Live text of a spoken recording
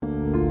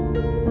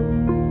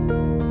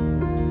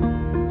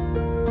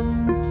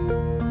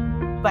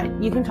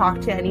But you can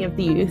talk to any of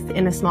the youth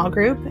in a small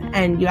group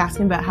and you ask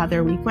them about how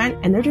their week went,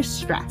 and they're just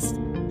stressed.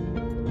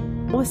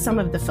 With some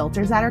of the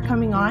filters that are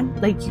coming on,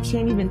 like you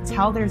can't even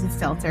tell there's a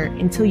filter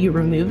until you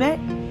remove it,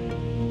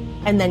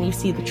 and then you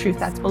see the truth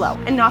that's below.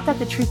 And not that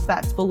the truth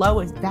that's below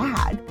is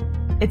bad.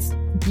 It's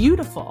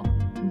beautiful,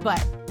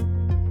 but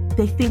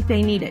they think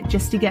they need it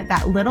just to get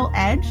that little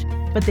edge,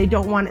 but they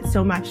don't want it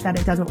so much that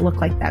it doesn't look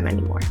like them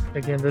anymore.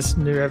 Again, this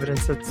new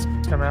evidence that's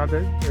come out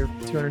that they're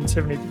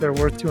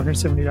worth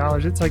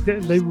 $270. It's like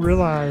they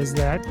realize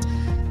that,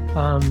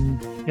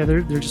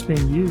 they're just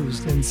being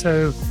used. And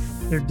so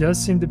there does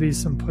seem to be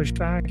some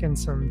pushback and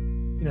some,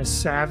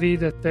 savvy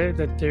that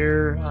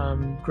they're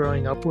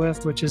growing up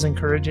with, which is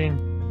encouraging.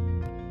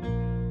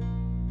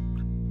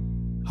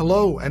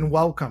 Hello and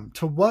welcome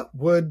to What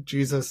Would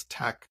Jesus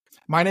Tech?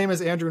 My name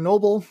is Andrew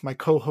Noble. My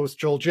co-host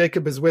Joel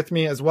Jacob is with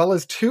me, as well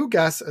as two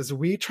guests as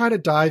we try to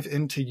dive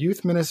into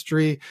youth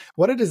ministry,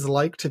 what it is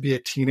like to be a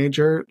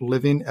teenager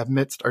living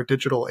amidst our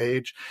digital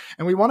age.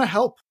 And we want to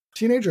help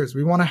teenagers.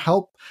 We want to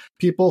help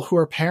people who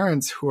are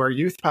parents, who are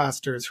youth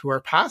pastors, who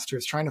are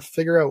pastors, trying to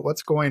figure out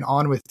what's going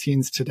on with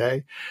teens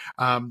today.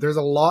 There's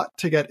a lot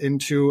to get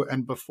into.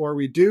 And before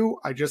we do,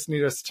 I just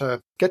need us to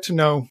get to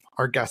know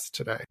our guest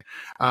today.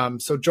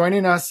 So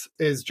joining us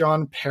is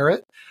John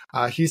Perritt.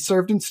 He's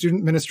served in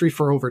student ministry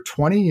for over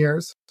 20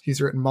 years.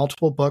 He's written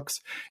multiple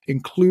books,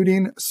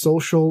 including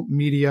Social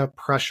Media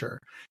Pressure,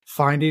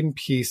 Finding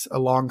Peace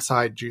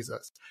Alongside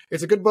Jesus.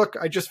 It's a good book.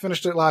 I just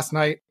finished it last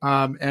night,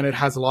 and it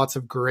has lots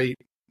of great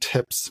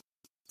tips.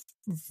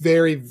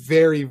 Very,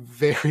 very,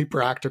 very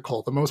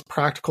practical. The most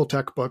practical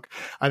tech book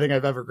I think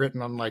I've ever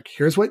written. I'm like,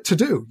 here's what to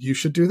do. You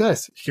should do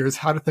this. Here's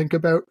how to think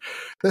about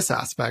this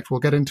aspect. We'll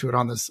get into it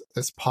on this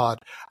pod.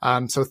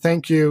 So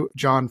thank you,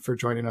 John, for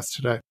joining us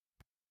today.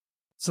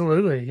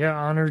 Absolutely. Yeah.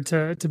 Honored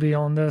to be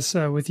on this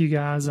with you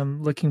guys.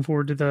 I'm looking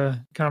forward to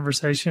the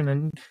conversation,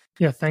 and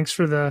thanks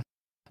for the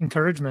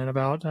encouragement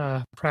about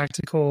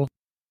practical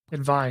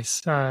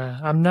advice.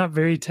 I'm not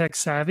very tech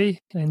savvy,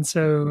 and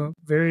so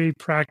very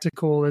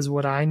practical is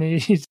what I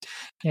need.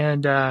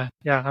 And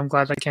I'm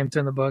glad that came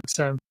through in the book.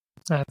 So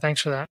thanks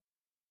for that.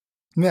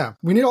 Yeah,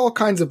 we need all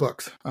kinds of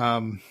books.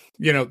 One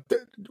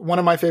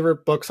of my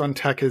favorite books on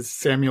tech is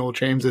Samuel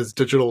James's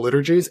Digital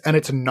Liturgies, and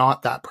it's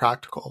not that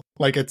practical.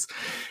 Like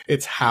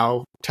it's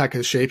how tech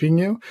is shaping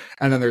you.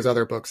 And then there's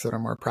other books that are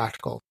more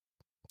practical.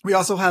 We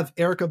also have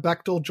Erica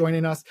Bechtel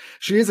joining us.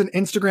 She is an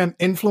Instagram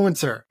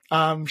influencer.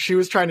 She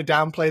was trying to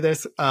downplay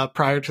this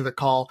prior to the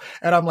call.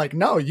 And I'm like,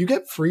 no, you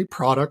get free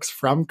products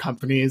from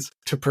companies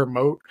to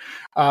promote.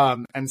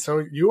 And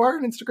so you are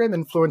an Instagram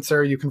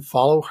influencer. You can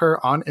follow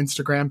her on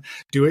Instagram,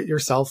 Do It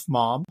Yourself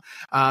Mom.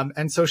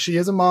 And so she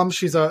is a mom.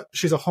 She's a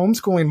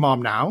homeschooling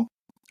mom now.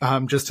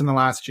 Just in the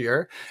last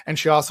year. And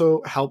she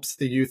also helps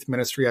the youth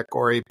ministry at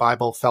Gorey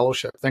Bible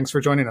Fellowship. Thanks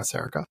for joining us,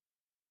 Erica.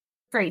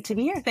 Great to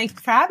be here. Thanks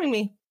for having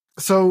me.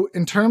 So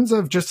in terms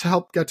of just to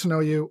help get to know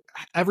you,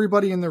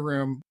 everybody in the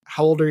room,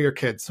 how old are your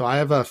kids? So I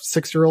have a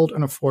 6-year-old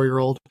and a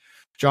 4-year-old.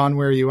 John,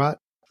 where are you at?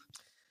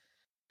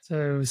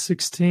 So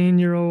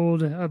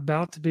 16-year-old,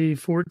 about to be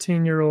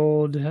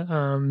 14-year-old,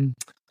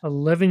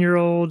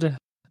 11-year-old,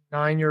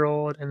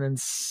 9-year-old, and then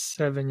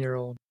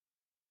 7-year-old.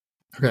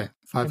 Okay,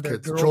 5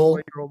 kids. Girl,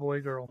 Joel?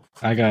 boy, girl.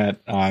 I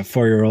got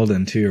 4-year-old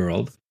and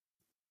 2-year-old.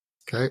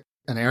 Okay,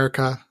 and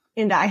Erica?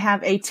 And I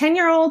have a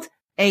 10-year-old,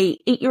 a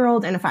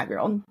 8-year-old, and a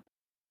 5-year-old.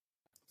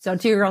 So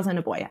 2 girls and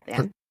a boy at the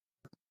end.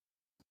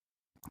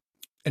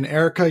 And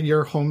Erica,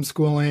 you're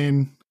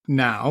homeschooling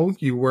now.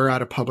 You were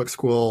at a public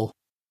school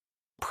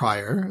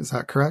prior. Is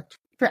that correct?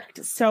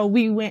 Correct. So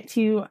we went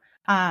to,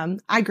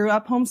 I grew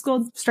up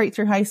homeschooled straight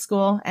through high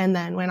school and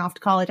then went off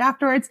to college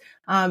afterwards.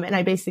 And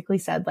I basically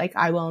said,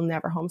 I will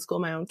never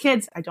homeschool my own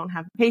kids. I don't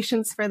have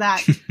patience for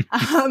that.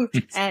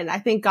 And I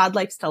think God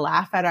likes to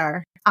laugh at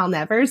our I'll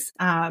nevers.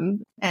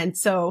 And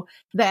so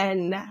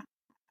then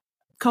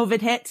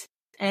COVID hit.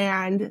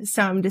 And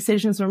some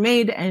decisions were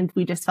made, and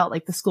we just felt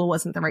like the school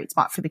wasn't the right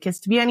spot for the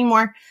kids to be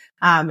anymore.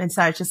 And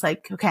so I was just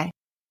like, okay,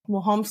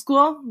 we'll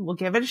homeschool. We'll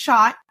give it a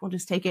shot. We'll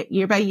just take it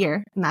year by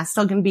year. And that's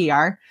still going to be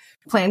our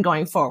plan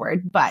going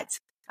forward. But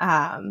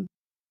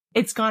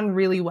it's gone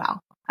really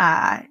well.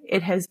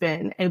 It has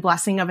been a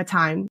blessing of a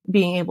time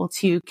being able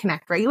to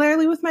connect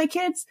regularly with my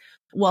kids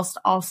whilst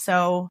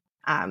also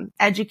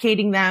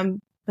educating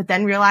them, but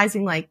then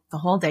realizing the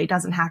whole day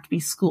doesn't have to be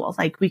school.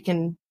 We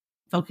can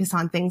focus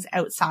on things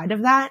outside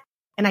of that.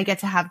 And I get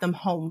to have them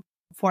home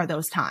for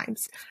those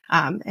times.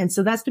 And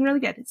so that's been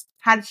really good. It's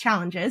had its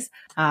challenges,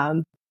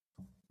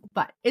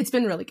 but it's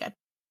been really good.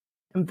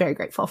 I'm very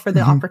grateful for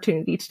the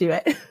opportunity to do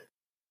it.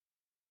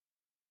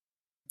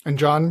 And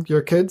John,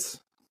 your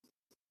kids?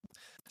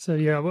 So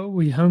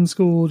we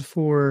homeschooled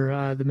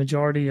for the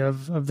majority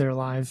of their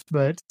life,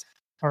 but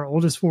our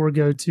oldest 4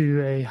 go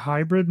to a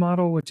hybrid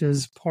model, which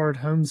is part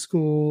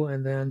homeschool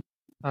and then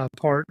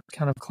part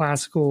kind of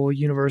classical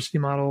university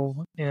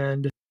model,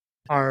 and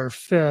our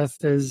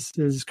 5th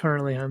is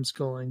currently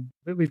homeschooling.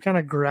 But we've kind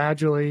of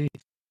gradually,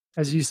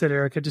 as you said,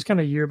 Erica, just kind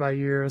of year by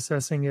year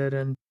assessing it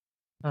and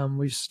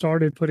We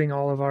started putting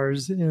all of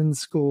ours in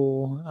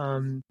school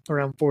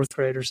around fourth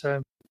grade or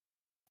so.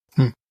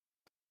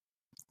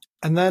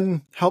 And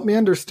then help me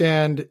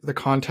understand the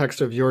context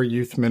of your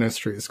youth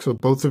ministries. So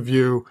both of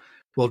you,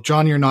 well,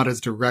 John, you're not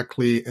as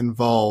directly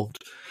involved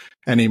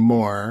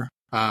anymore.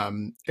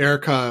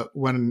 Erica,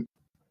 when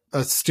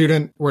a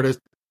student were to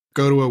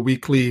go to a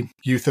weekly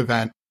youth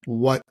event,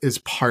 what is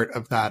part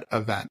of that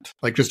event?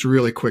 Like just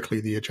really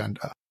quickly, the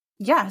agenda.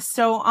 Yeah.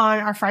 So on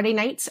our Friday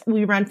nights,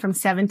 we run from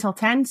 7 till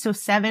 10. So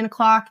 7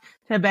 o'clock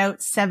to about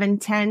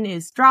 7:10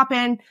 is drop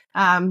in.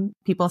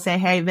 People say,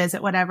 hey,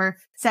 visit, whatever.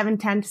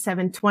 7:10 to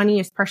 7:20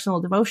 is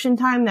personal devotion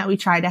time that we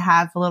try to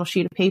have a little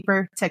sheet of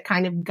paper to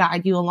kind of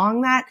guide you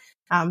along that.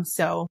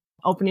 So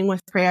opening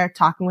with prayer,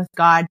 talking with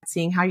God,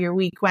 seeing how your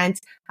week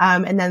went.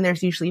 And then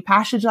there's usually a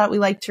passage that we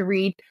like to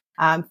read,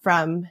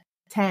 from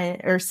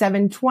 10 or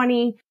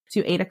 7:20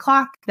 to 8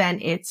 o'clock.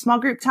 Then it's small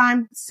group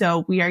time.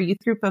 So we are a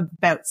youth group of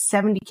about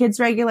 70 kids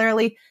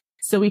regularly.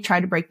 So we try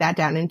to break that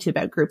down into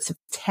about groups of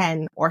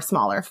 10 or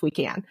smaller if we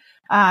can.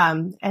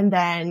 And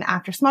then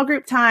after small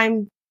group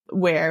time,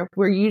 where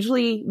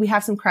we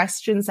have some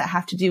questions that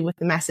have to do with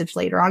the message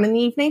later on in the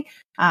evening.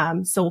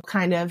 So we'll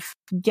kind of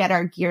get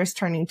our gears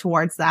turning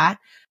towards that.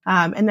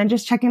 And then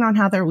just checking on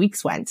how their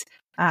weeks went.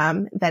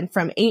 Then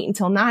from 8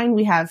 until 9,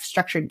 we have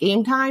structured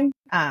game time,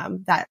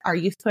 that our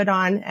youth put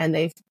on, and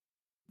they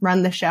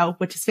run the show,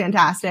 which is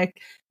fantastic.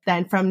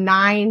 Then from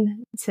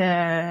 9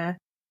 to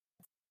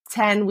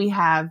 10, we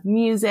have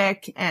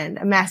music and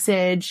a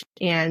message.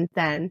 And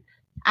then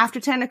after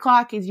 10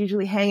 o'clock is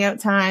usually hangout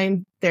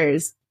time.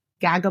 There's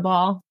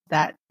Gagaball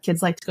that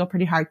kids like to go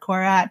pretty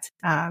hardcore at.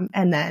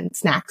 And then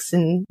snacks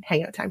and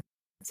hangout time.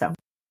 So.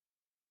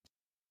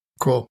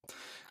 Cool.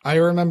 I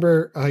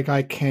remember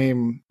I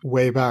came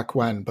way back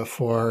when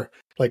before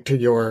to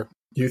your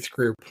youth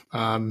group.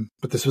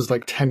 But this was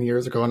 10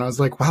 years ago. And I was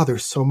like, wow,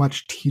 there's so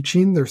much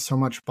teaching. There's so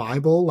much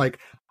Bible.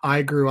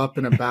 I grew up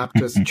in a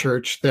Baptist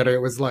church that it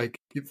was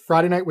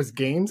Friday night was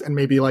games and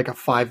maybe a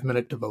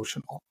 5-minute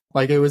devotional.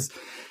 It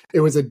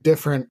was a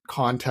different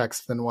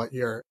context than what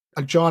you're,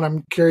 John,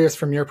 I'm curious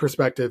from your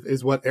perspective,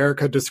 is what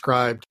Erica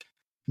described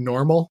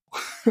normal?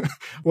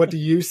 What do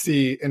you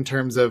see in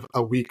terms of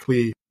a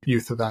weekly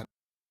youth event?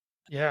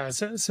 Yeah,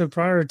 so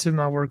prior to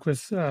my work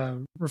with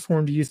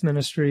Reformed Youth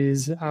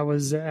Ministries, I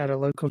was at a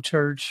local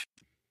church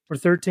for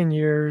 13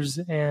 years,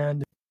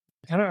 and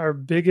kind of our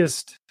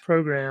biggest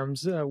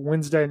programs,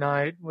 Wednesday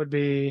night would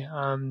be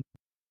our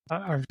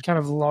kind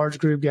of large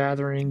group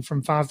gathering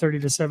from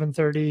 5:30 to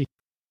 7:30.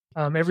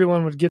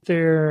 Everyone would get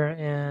there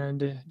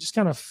and just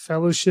kind of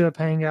fellowship,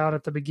 hang out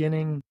at the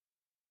beginning.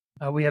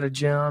 We had a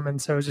gym,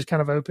 and so it was just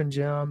kind of open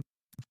gym.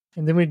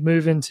 And then we'd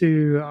move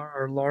into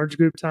our large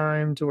group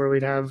time to where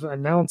we'd have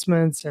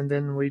announcements, and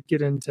then we'd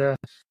get into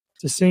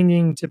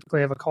singing,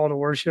 typically have a call to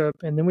worship,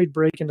 and then we'd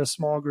break into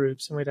small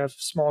groups and we'd have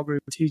small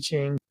group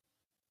teaching.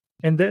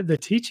 And the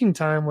teaching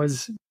time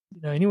was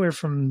anywhere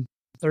from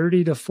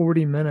 30 to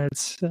 40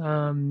 minutes.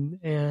 And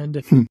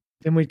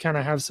then we'd kind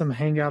of have some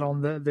hangout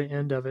on the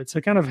end of it.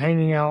 So kind of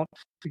hanging out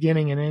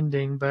beginning and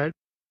ending, but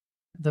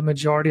the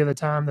majority of the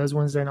time, those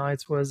Wednesday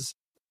nights was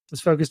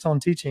focused on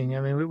teaching. I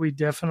mean, we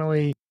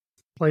definitely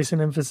place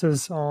an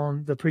emphasis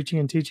on the preaching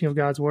and teaching of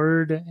God's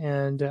word.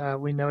 And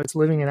we know it's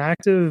living and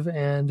active.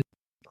 And,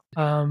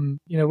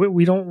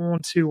 we don't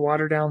want to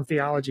water down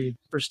theology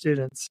for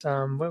students.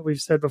 What we've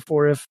said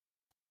before, if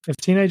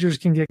teenagers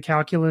can get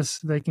calculus,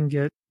 they can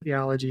get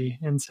theology.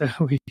 And so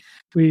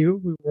we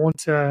want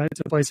to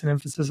place an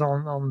emphasis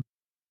on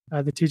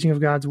the teaching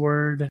of God's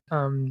word.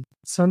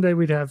 Sunday,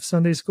 we'd have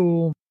Sunday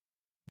school.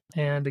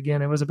 And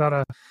again, it was about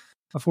a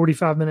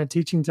 45-minute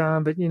teaching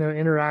time, but,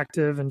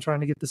 interactive and trying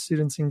to get the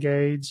students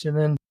engaged. And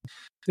then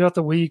throughout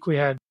the week, we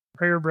had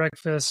prayer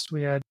breakfast.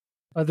 We had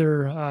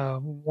other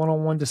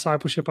one-on-one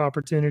discipleship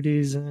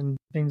opportunities and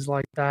things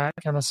like that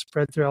kind of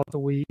spread throughout the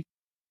week.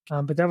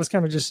 But that was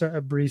kind of just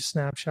a brief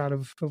snapshot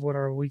of what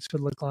our weeks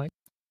would look like.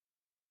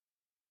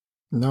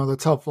 No,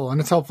 that's helpful.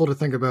 And it's helpful to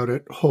think about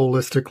it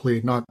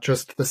holistically, not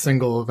just the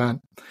single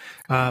event,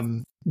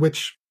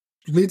 which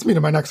leads me to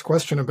my next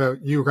question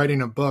about you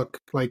writing a book.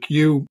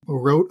 You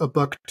wrote a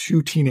book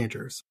to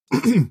teenagers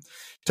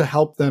to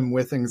help them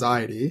with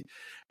anxiety.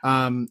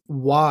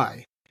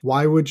 Why?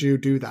 Why would you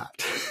do that?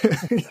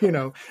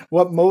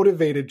 What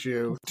motivated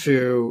you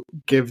to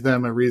give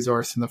them a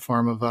resource in the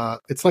form of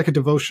it's like a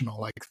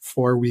devotional,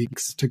 4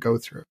 weeks to go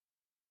through?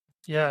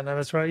 Yeah, no,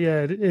 that's right.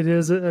 Yeah, it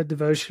is a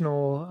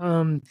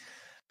devotional.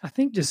 I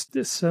think just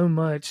so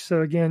much.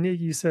 So again,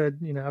 you said,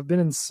 I've been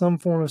in some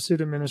form of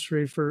student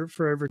ministry for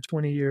over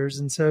 20 years.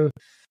 And so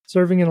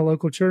serving in a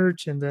local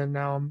church, and then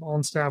now I'm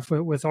on staff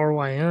with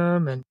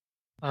RYM, and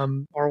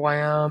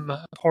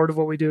RYM, part of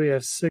what we do, we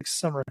have 6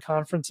 summer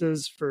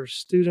conferences for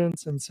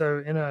students. And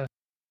so in a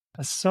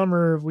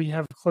summer, we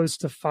have close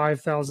to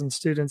 5,000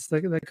 students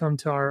that come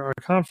to our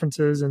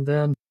conferences. And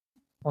then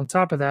on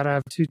top of that, I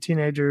have 2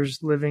 teenagers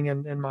living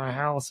in my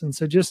house. And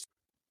so just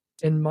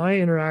in my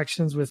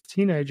interactions with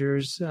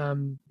teenagers,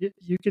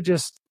 you could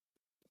just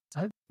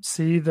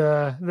see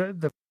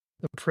the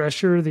the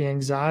pressure, the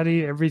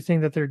anxiety,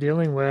 everything that they're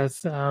dealing with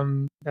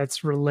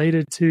that's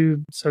related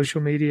to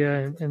social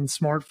media and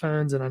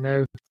smartphones. And I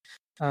know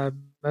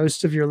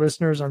most of your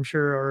listeners, I'm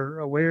sure, are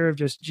aware of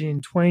just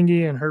Jean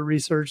Twenge and her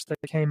research that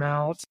came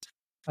out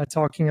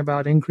talking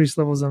about increased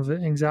levels of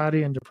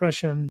anxiety and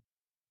depression.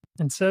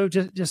 And so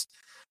just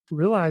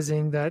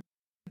realizing that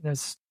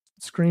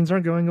screens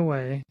aren't going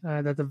away,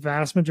 that the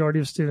vast majority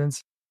of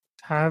students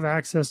have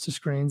access to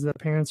screens, that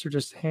parents are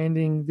just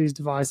handing these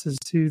devices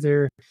to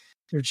their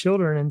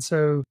children. And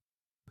so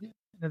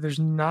there's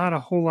not a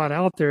whole lot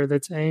out there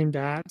that's aimed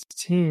at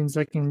teens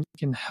that can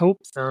help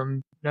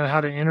them know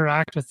how to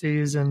interact with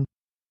these in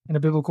a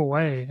biblical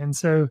way. And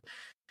so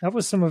that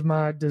was some of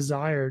my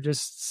desire,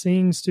 just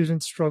seeing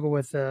students struggle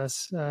with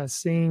this,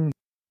 seeing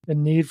the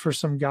need for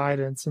some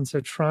guidance. And so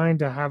trying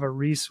to have a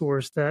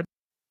resource that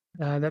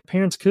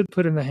parents could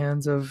put in the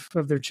hands of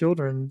their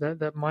children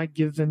that might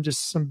give them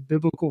just some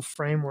biblical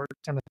framework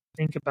to kind of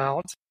think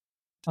about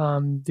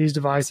these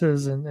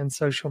devices and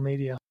social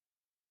media.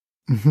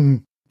 Mm-hmm.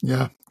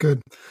 Yeah,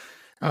 good.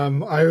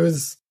 I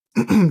was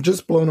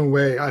just blown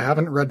away. I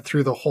haven't read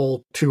through the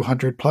whole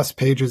 200 plus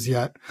pages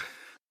yet.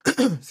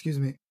 Excuse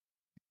me.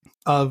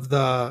 Of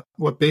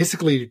what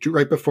basically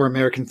right before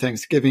American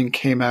Thanksgiving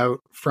came out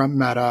from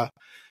Meta,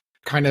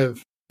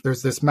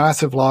 there's this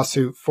massive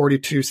lawsuit.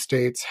 42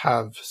 states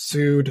have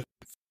sued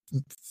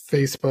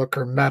Facebook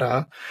or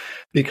Meta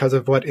because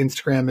of what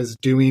Instagram is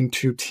doing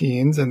to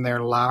teens and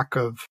their lack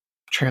of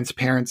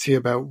transparency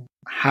about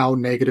how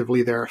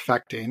negatively they're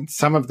affecting.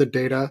 Some of the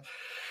data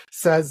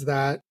says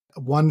that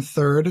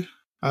 1/3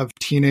 of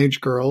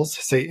teenage girls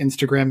say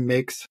Instagram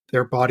makes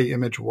their body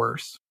image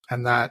worse,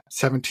 and that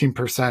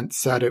 17%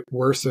 said it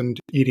worsened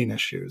eating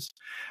issues.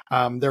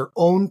 Their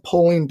own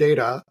polling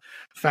data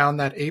found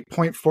that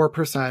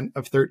 8.4%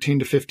 of 13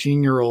 to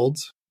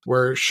 15-year-olds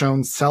were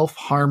shown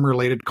self-harm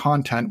related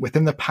content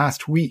within the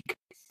past week,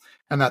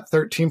 and that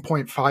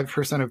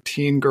 13.5% of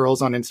teen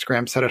girls on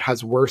Instagram said it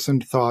has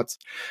worsened thoughts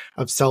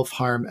of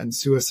self-harm and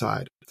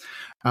suicide.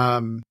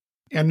 And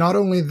not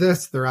only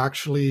this, they're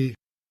actually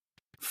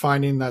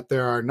finding that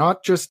there are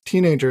not just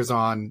teenagers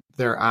on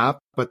their app,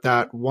 but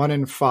that 1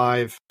 in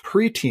 5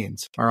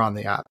 preteens are on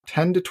the app.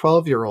 10 to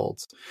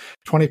 12-year-olds,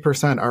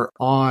 20% are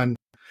on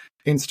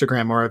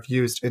Instagram or have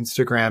used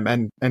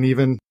Instagram, and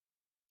even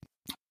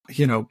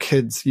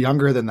kids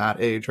younger than that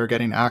age are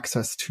getting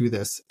access to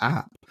this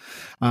app.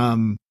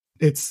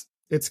 It's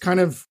kind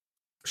of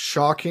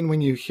shocking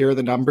when you hear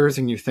the numbers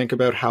and you think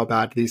about how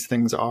bad these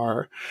things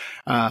are.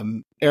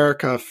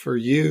 Erica, for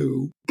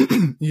you,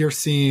 you're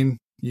seeing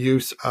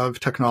use of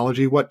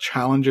technology. What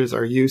challenges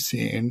are you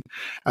seeing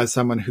as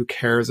someone who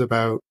cares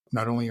about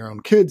not only your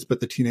own kids,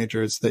 but the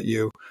teenagers that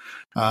you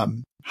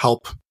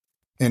help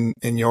in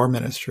your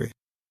ministry?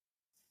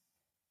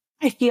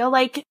 I feel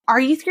like our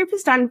youth group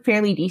has done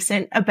fairly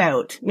decent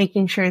about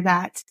making sure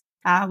that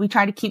we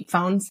try to keep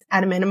phones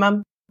at a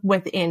minimum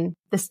within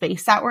the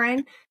space that we're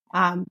in.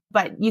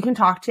 But you can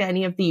talk to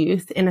any of the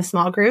youth in a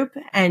small group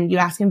and you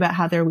ask them about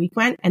how their week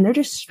went, and they're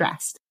just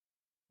stressed.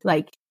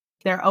 Like,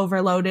 they're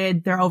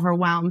overloaded, they're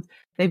overwhelmed.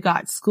 They've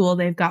got school,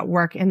 they've got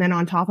work. And then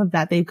on top of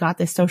that, they've got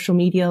this social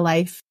media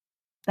life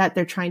that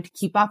they're trying to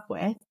keep up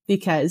with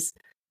because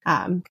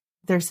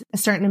there's a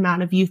certain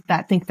amount of youth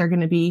that think they're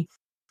going to be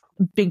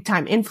big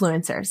time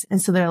influencers.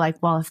 And so they're like,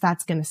 well, if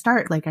that's going to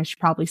start, like, I should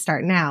probably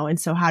start now. And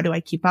so how do I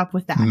keep up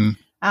with that?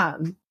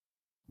 Mm-hmm.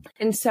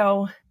 And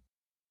so,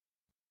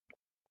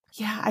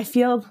 yeah, I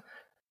feel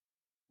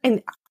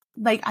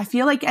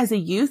like as a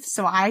youth,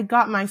 so I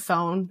got my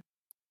phone.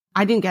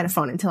 I didn't get a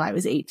phone until I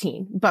was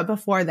 18, but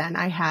before then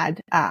I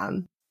had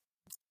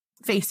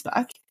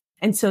Facebook.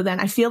 And so then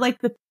I feel like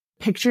the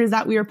pictures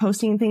that we were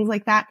posting and things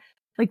like that,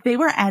 like, they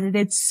were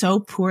edited so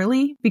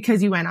poorly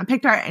because you went on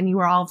PicTart and you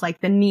were all of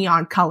like the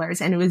neon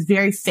colors, and it was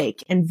very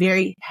fake and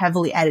very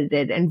heavily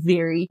edited and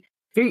very,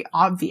 very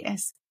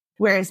obvious.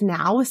 Whereas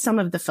now with some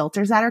of the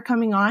filters that are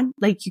coming on,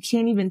 like, you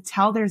can't even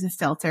tell there's a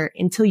filter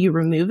until you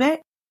remove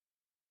it.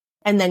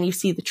 And then you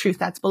see the truth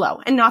that's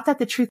below. And not that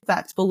the truth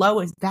that's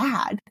below is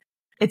bad.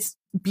 It's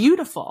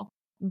beautiful,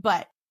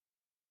 but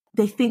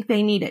they think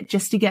they need it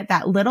just to get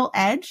that little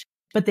edge,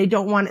 but they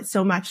don't want it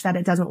so much that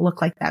it doesn't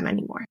look like them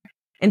anymore.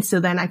 And so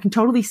then I can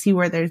totally see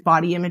where there's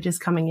body images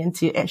coming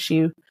into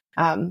issue,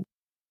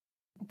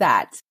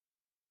 that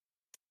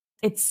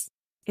it's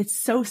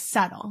so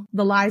subtle.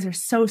 The lies are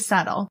so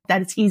subtle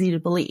that it's easy to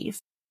believe.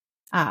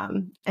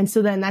 And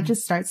so then that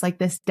just starts like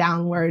this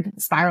downward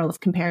spiral of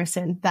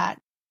comparison that,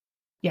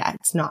 yeah,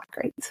 it's not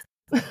great.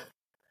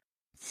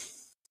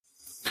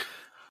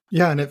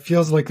 Yeah, and it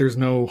feels like there's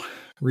no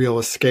real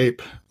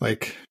escape.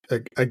 Like,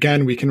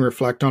 again, we can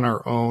reflect on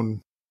our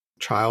own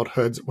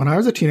childhoods. When I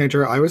was a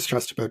teenager, I was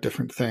stressed about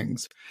different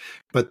things.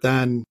 But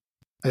then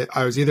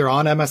I was either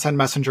on MSN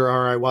Messenger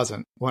or I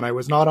wasn't. When I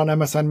was not on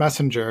MSN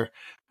Messenger,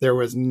 there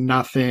was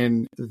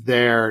nothing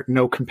there,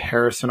 no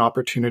comparison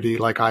opportunity.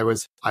 Like I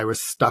was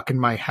stuck in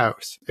my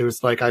house. It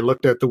was like I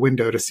looked out the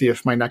window to see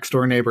if my next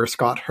door neighbor,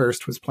 Scott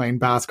Hurst, was playing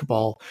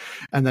basketball.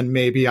 And then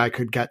maybe I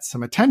could get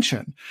some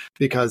attention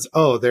because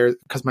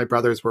my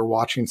brothers were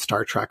watching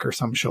Star Trek or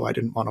some show I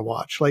didn't want to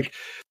watch.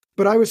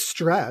 But I was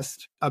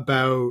stressed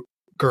about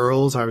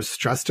girls. I was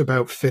stressed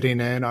about fitting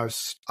in. I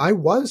was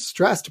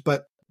stressed,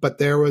 but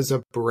there was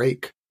a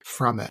break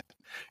from it.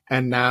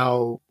 And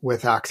now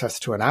with access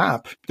to an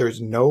app,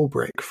 there's no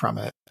break from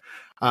it.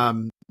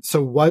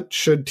 So what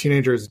should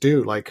teenagers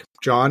do? Like,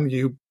 John,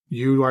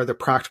 you are the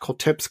practical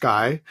tips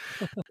guy.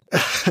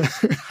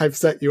 I've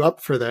set you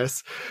up for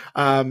this.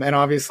 And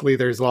obviously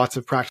there's lots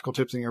of practical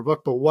tips in your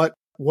book, but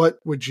what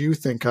would you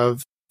think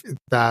of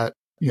that,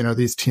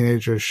 these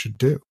teenagers should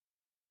do?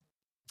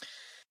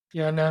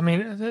 Yeah, no, I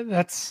mean,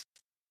 that's,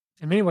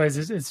 in many ways,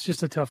 it's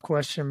just a tough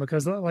question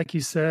because, like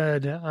you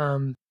said,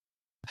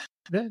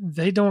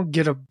 they don't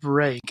get a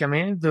break. I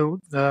mean,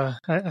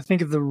 I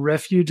think of the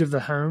refuge of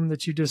the home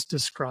that you just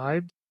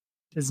described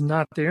is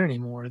not there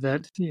anymore.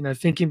 That,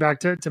 thinking back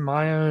to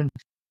my own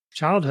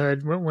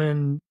childhood,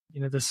 when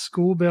the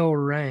school bell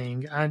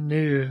rang, I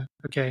knew,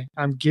 okay,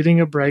 I'm getting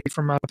a break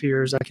from my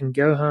peers. I can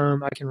go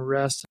home, I can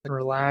rest and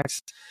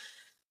relax.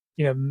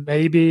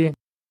 Maybe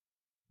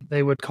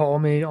they would call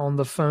me on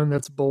the phone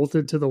that's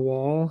bolted to the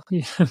wall.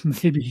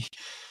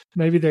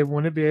 Maybe they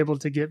wouldn't be able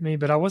to get me,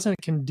 but I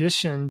wasn't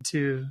conditioned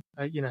to,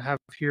 have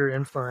peer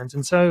influence.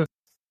 And so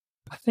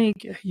I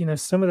think,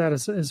 some of that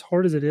is, as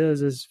hard as it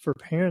is for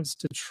parents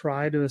to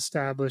try to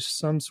establish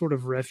some sort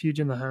of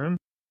refuge in the home.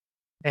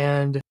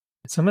 And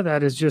some of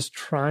that is just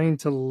trying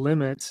to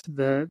limit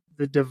the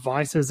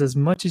devices as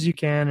much as you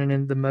can and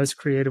in the most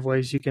creative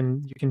ways you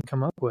can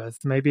come up with.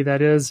 Maybe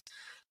that is,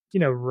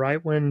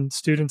 right when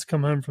students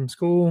come home from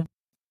school,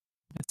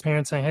 it's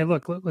parents saying, hey,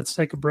 look, let's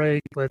take a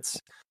break. Let's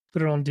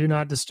put it on Do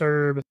Not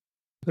Disturb,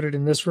 put it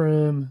in this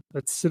room.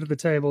 Let's sit at the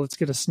table. Let's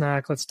get a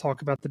snack. Let's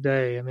talk about the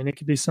day. I mean, it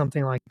could be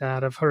something like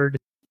that. I've heard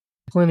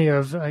plenty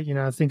of,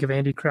 I think of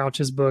Andy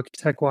Crouch's book,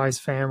 Tech-Wise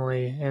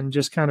Family, and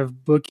just kind of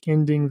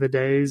bookending the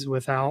days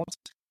without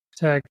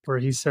tech, where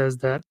he says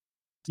that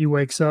he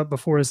wakes up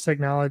before his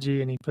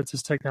technology and he puts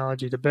his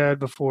technology to bed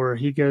before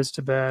he goes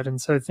to bed.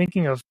 And so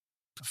thinking of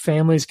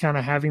families kind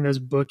of having those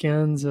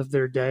bookends of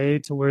their day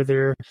to where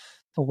they're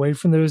away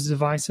from those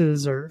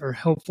devices are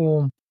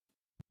helpful.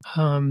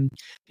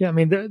 Yeah, I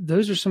mean,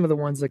 those are some of the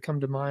ones that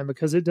come to mind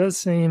because it does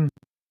seem,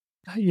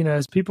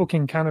 as people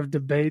can kind of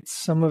debate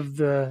some of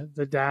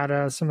the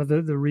data, some of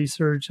the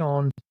research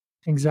on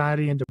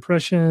anxiety and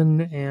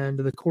depression and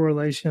the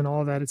correlation,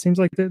 all that, it seems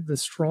like the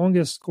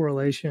strongest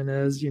correlation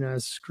is,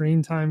 as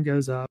screen time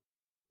goes up,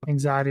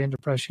 anxiety and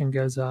depression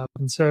goes up.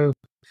 And so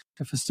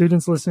if a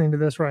student's listening to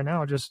this right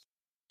now, just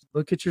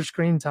look at your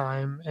screen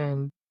time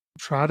and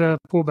try to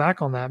pull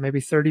back on that,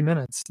 maybe 30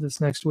 minutes this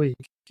next week,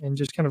 and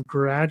just kind of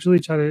gradually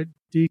try to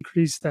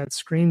decrease that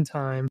screen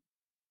time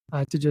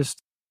to just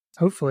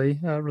hopefully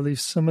relieve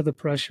some of the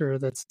pressure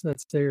that's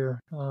there.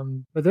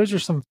 But those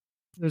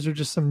are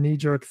just some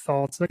knee-jerk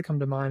thoughts that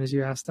come to mind as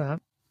you ask that.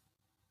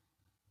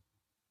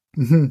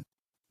 Mm-hmm.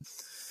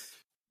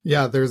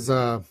 Yeah, there's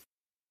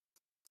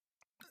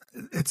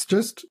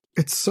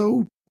it's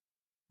so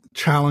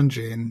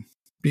challenging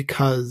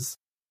because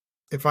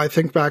if I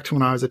think back to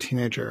when I was a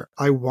teenager,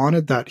 I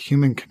wanted that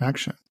human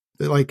connection.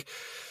 It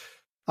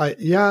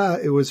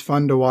was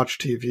fun to watch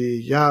TV.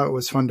 Yeah, it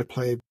was fun to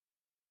play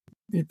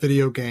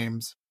video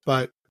games,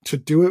 but to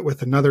do it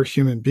with another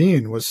human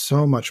being was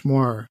so much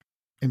more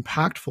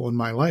impactful in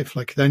my life.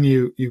 Like then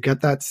you get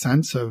that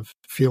sense of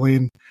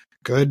feeling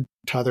good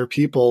to other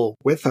people,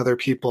 with other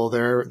people.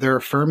 They're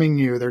affirming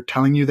you. They're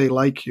telling you they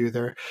like you.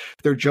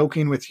 They're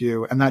joking with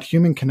you. And that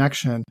human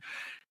connection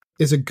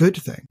is a good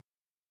thing,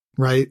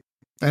 right?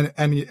 And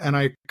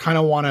I kind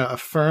of want to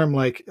affirm,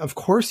 like, of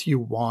course you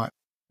want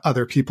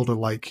other people to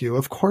like you.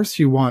 Of course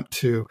you want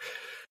to,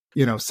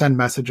 send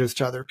messages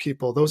to other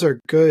people. Those are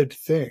good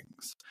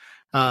things.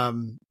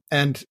 And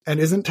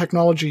isn't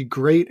technology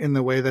great in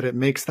the way that it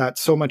makes that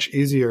so much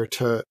easier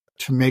to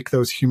make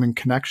those human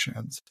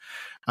connections?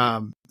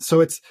 So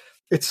it's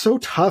so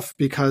tough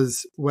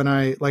because when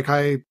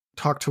I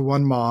talked to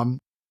one mom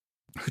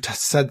who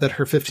just said that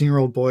her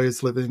 15-year-old boy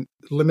is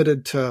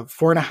limited to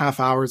 4.5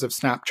 hours of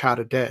Snapchat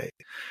a day.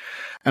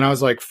 And I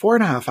was like,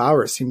 4.5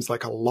 hours seems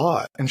like a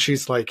lot. And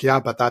she's like, yeah,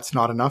 but that's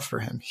not enough for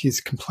him. He's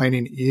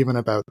complaining even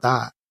about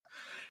that.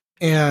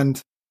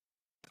 And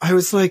I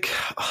was like,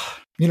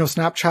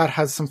 Snapchat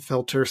has some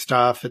filter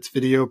stuff. It's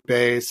video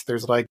based.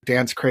 There's like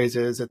dance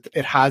crazes.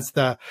 It has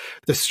the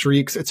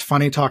streaks. It's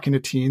funny talking to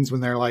teens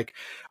when they're like,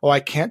 oh, I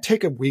can't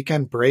take a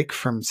weekend break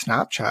from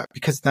Snapchat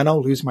because then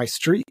I'll lose my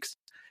streaks.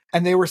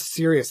 And they were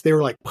serious. They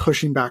were like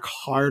pushing back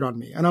hard on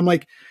me. And I'm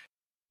like,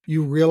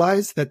 you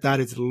realize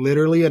that is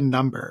literally a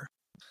number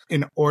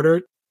in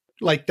order,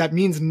 like that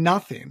means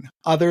nothing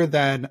other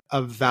than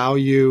a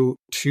value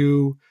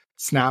to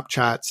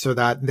Snapchat so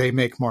that they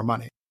make more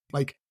money.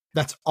 Like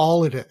that's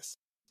all it is.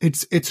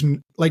 It's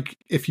like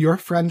if your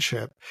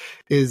friendship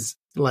is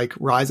like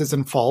rises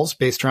and falls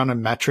based around a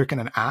metric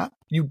and an app,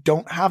 you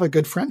don't have a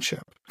good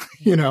friendship,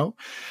 you know?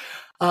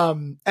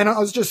 And I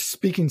was just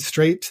speaking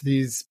straight to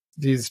these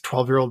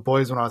 12-year-old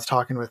boys when I was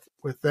talking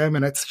with them.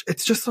 And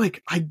it's just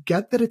like, I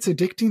get that it's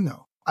addicting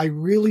though. I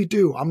really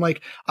do. I'm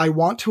like, I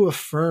want to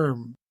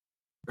affirm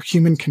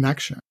human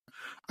connection.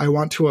 I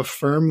want to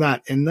affirm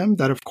that in them,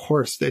 that of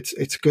course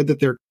it's good that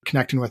they're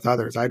connecting with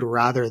others. I'd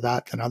rather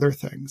that than other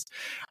things.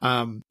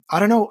 I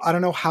don't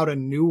know how to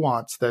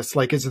nuance this.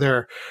 Like, is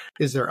there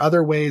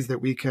other ways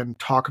that we can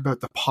talk about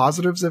the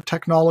positives of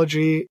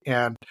technology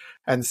and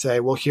say,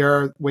 well, here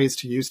are ways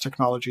to use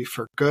technology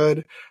for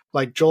good?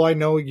 Like, Joel, I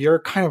know you're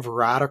kind of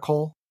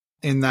radical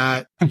in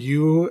that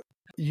you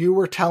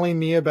were telling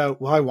me about,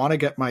 well, I want to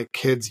get my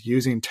kids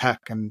using tech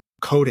and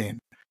coding,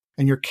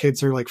 and your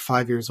kids are like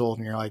 5 years old,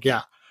 and you're like,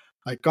 yeah,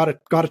 like got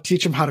to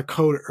teach them how to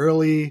code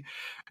early,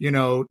 you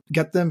know,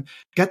 get them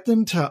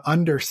to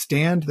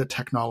understand the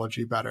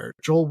technology better.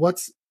 Joel,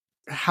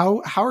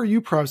 how are you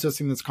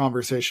processing this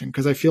conversation?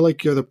 Because I feel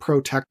like you're the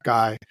pro tech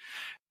guy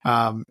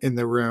in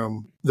the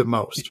room the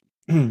most.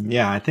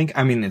 Yeah,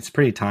 I mean, it's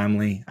pretty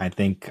timely. I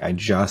think I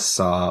just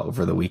saw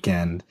over the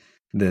weekend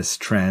this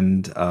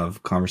trend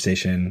of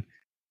conversation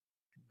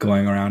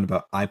going around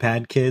about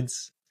iPad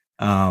kids.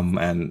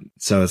 And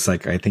so it's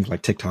like, I think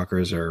like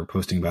TikTokers are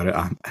posting about it.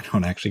 I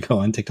don't actually go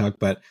on TikTok,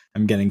 but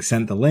I'm getting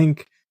sent the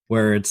link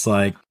where it's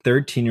like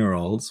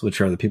 13-year-olds, which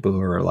are the people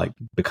who are like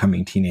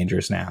becoming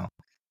teenagers now,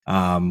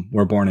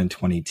 were born in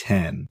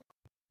 2010.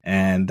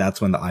 And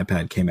that's when the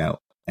iPad came out.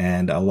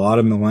 And a lot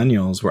of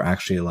millennials were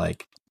actually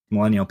like,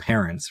 millennial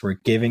parents were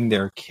giving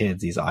their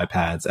kids these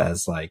iPads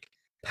as like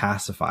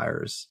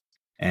pacifiers.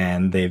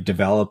 And they've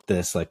developed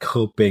this like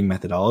coping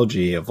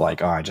methodology of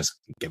like, oh, I just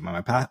give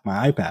my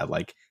iPad,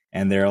 like,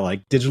 and they're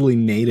like digitally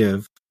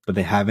native, but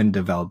they haven't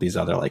developed these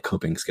other like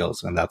coping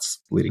skills, and that's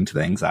leading to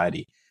the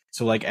anxiety.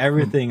 So like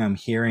everything I'm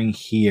hearing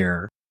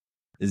here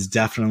is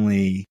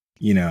definitely,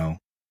 you know,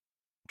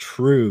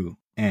 true,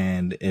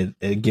 and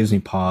it gives me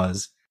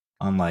pause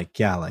on like,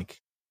 yeah, like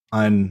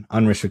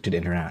unrestricted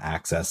internet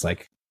access.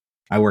 Like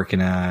I work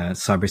in a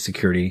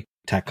cybersecurity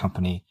tech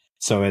company,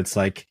 so it's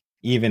like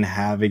even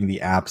having the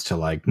apps to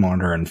like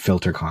monitor and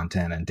filter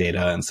content and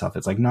data and stuff,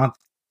 it's like not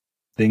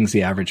things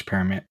the average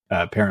parent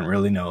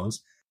really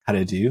knows how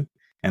to do.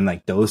 And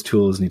like those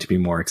tools need to be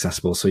more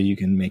accessible so you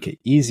can make it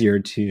easier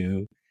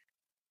to,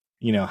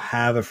 you know,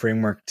 have a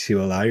framework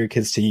to allow your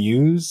kids to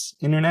use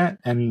internet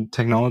and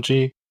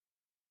technology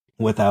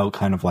without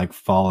kind of like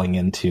falling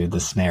into the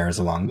snares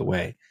along the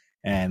way.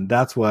 And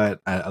that's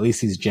what at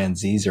least these Gen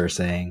Zs are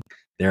saying.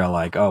 They're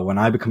like, oh, when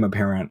I become a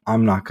parent,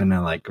 I'm not going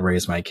to like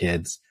raise my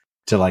kids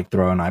to like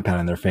throw an iPad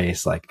in their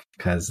face, like,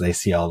 because they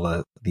see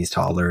all these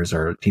toddlers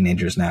or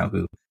teenagers now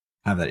who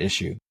have that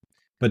issue.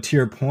 But to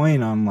your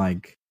point on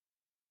like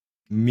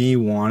me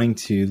wanting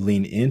to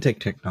lean into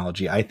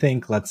technology, I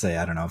think, let's say,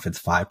 I don't know if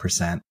it's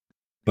 5%,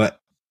 but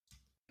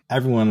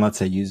everyone, let's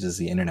say, uses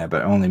the internet,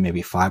 but only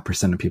maybe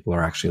 5% of people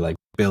are actually like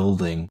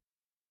building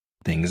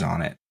things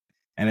on it.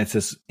 And it's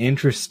this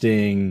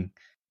interesting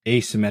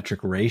asymmetric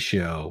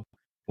ratio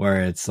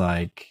where it's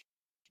like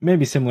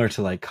maybe similar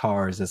to like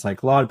cars. It's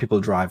like a lot of people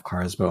drive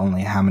cars, but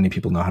only how many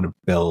people know how to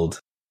build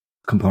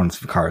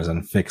components of cars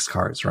and fix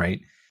cars,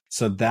 right?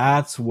 So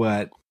that's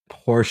what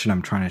portion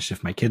I'm trying to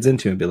shift my kids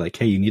into and be like,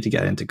 hey, you need to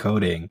get into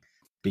coding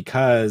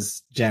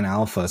because Gen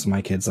Alpha, so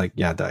my kids like,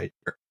 yeah, the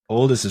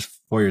oldest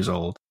is 4 years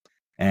old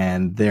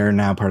and they're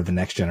now part of the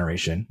next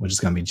generation, which is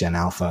going to be Gen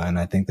Alpha. And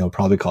I think they'll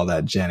probably call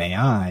that Gen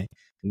AI,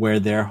 where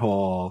their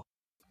whole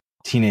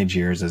teenage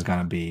years is going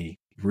to be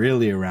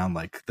really around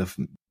like the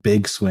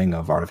big swing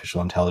of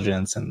artificial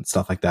intelligence and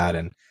stuff like that.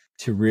 And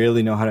to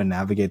really know how to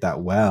navigate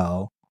that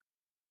well,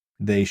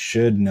 they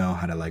should know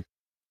how to like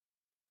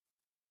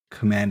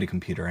command a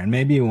computer. And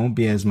maybe it won't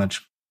be as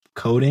much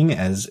coding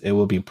as it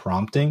will be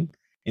prompting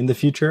in the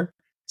future.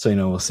 So, you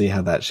know, we'll see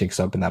how that shakes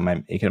up, and that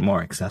might make it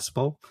more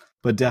accessible.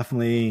 But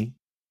definitely,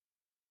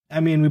 I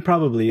mean, we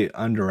probably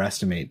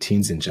underestimate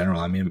teens in general.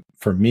 I mean,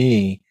 for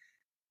me,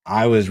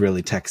 I was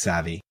really tech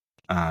savvy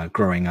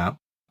growing up,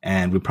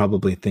 and we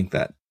probably think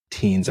that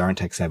teens aren't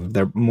tech savvy.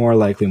 They're more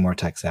likely more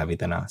tech savvy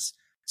than us.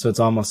 So it's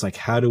almost like,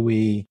 how do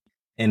we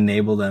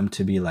enable them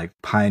to be like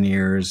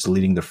pioneers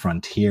leading the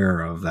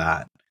frontier of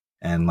that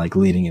and like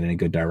leading it in a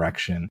good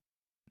direction?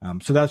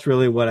 So that's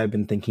really what I've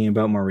been thinking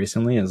about more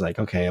recently is like,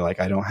 okay, like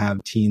I don't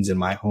have teens in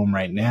my home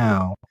right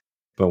now,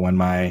 but when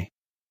my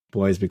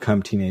boys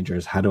become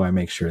teenagers, how do I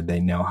make sure they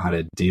know how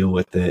to deal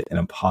with it in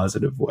a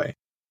positive way?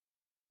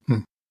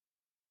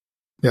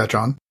 Yeah,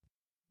 John?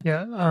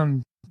 Yeah,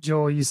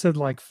 Joel, you said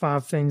like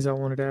 5 things I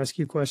wanted to ask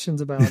you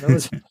questions about.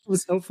 That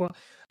was helpful.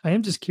 I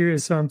am just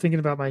curious. So I'm thinking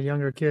about my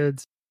younger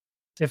kids.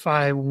 If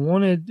I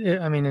wanted,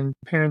 I mean, and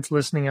parents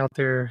listening out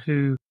there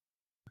who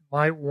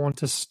might want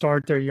to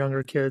start their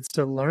younger kids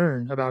to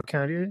learn about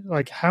counting,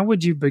 like how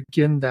would you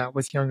begin that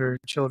with younger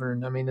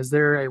children? I mean, is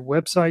there a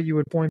website you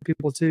would point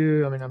people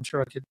to? I mean, I'm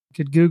sure I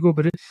could Google,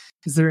 but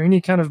is there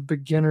any kind of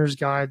beginner's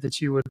guide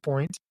that you would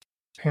point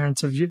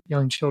parents of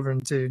young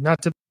children too?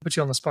 Not to put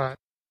you on the spot.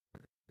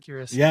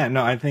 Curious. Yeah,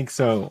 no, I think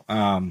so.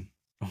 When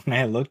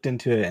I looked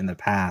into it in the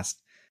past,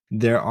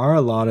 there are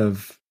a lot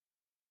of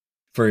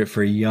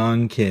for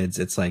young kids,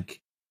 it's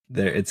like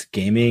it's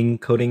gaming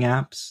coding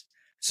apps.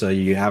 So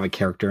you have a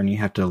character and you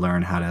have to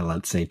learn how to,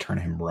 let's say, turn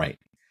him right.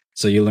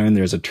 So you learn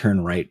there's a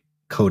turn right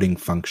coding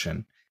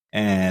function,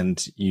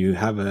 and you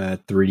have a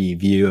 3D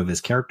view of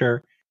his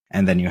character,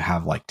 and then you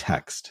have like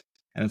text.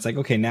 And it's like,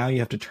 okay, now you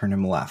have to turn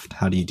him left.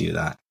 How do you do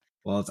that?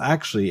 Well, it's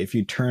actually, if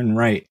you turn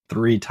right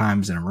 3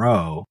 times in a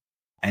row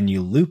and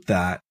you loop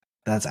that,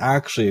 that's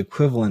actually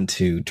equivalent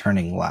to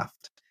turning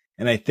left.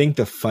 And I think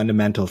the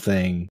fundamental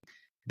thing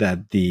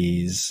that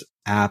these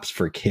apps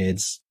for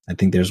kids, I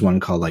think there's one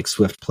called like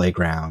Swift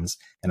Playgrounds,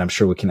 and I'm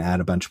sure we can add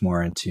a bunch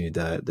more into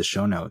the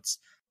show notes.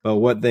 But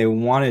what they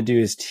want to do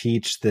is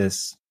teach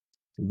this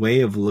way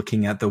of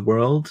looking at the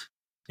world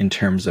in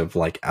terms of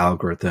like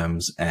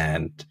algorithms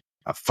and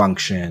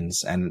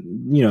functions and,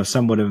 you know,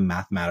 somewhat of a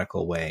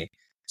mathematical way,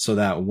 so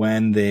that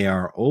when they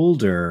are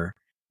older,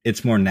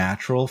 it's more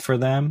natural for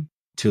them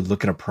to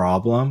look at a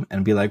problem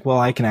and be like, well,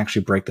 I can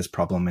actually break this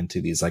problem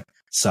into these like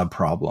sub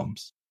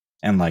problems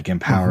and like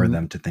empower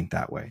them to think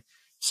that way.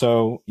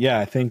 So yeah,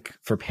 I think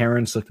for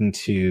parents looking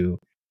to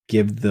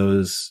give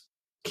those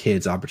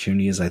kids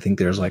opportunities, I think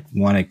there's like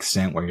one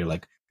extent where you're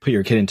like, put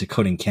your kid into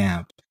coding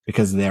camp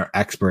because they're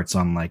experts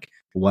on like,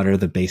 what are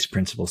the base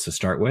principles to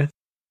start with?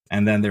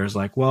 And then there's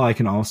like, well, I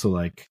can also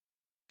like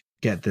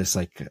get this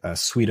like a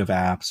suite of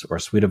apps or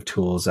a suite of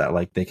tools that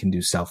like they can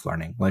do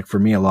self-learning. Like for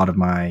me, a lot of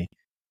my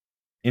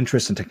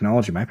interest in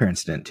technology, my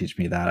parents didn't teach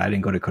me that. I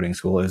didn't go to coding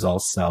school. It was all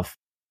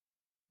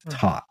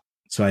self-taught.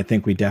 So I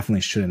think we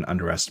definitely shouldn't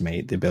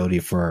underestimate the ability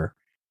for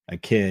a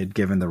kid,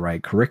 given the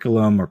right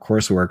curriculum or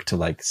coursework, to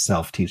like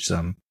self-teach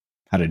them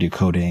how to do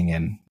coding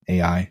and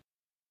AI.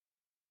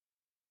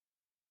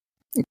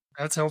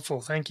 That's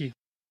helpful. Thank you.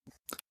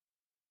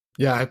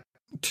 Yeah,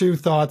 2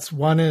 thoughts.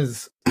 One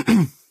is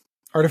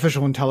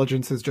artificial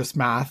intelligence is just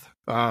math.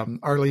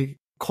 Arlie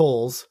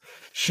Coles,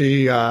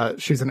 she's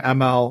an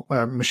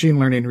ML machine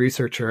learning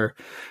researcher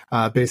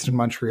based in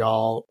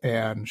Montreal,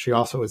 and she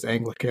also is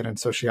Anglican, and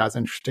so she has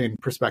interesting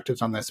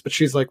perspectives on this. But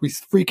she's like, we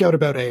freak out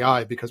about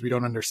AI because we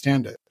don't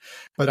understand it,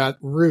 but at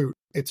root,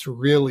 it's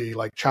really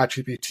like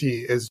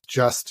ChatGPT is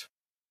just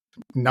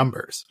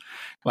numbers.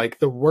 Like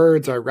the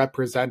words are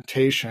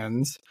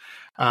representations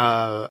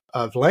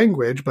of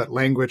language, but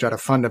language at a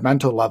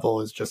fundamental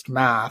level is just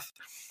math,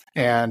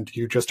 and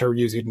you just are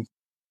using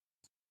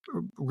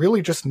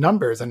really just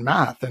numbers and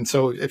math. And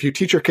so if you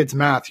teach your kids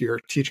math, you're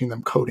teaching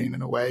them coding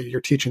in a way.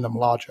 You're teaching them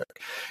logic.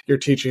 You're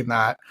teaching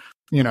that,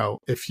 you know,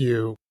 if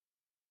you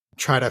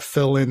try to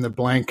fill in the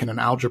blank in an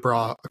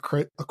algebra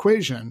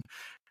equation,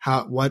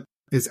 what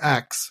is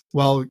X?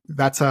 Well,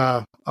 that's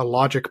a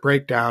logic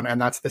breakdown,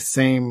 and that's the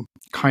same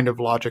kind of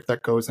logic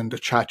that goes into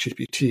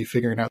ChatGPT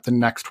figuring out the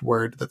next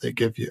word that they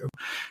give you.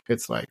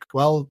 It's like,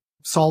 well,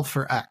 solve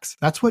for X.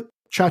 That's what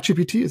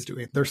ChatGPT is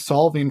doing. They're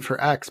solving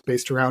for X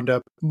based around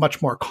a much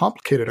more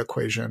complicated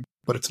equation,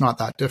 but it's not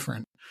that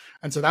different.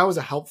 And so that was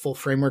a helpful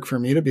framework for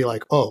me to be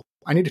like, oh,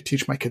 I need to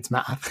teach my kids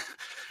math.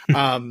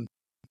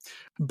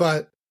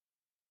 But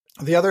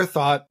the other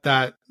thought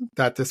that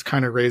this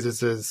kind of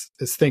raises is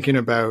thinking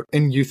about,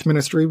 in youth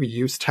ministry, we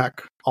use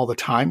tech all the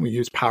time. We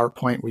use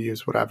PowerPoint, we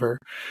use whatever.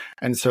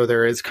 And so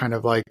there is kind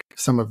of like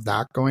some of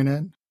that going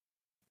in.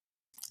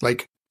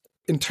 Like,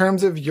 in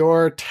terms of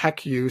your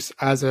tech use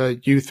as a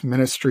youth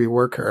ministry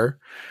worker,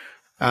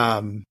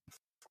 are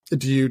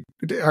you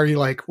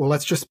like, well,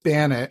 let's just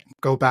ban it,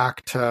 go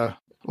back to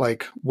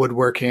like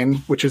woodworking,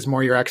 which is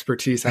more your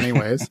expertise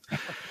anyways?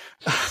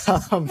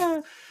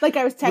 Like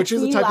I was texting which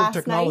is a you type last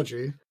of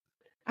technology. night.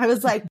 I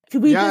was like,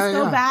 could we just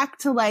go back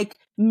to like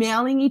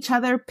mailing each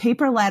other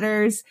paper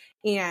letters?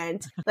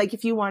 And like,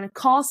 if you want to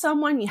call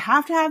someone, you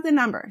have to have the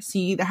number. So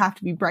you either have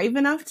to be brave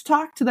enough to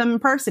talk to them in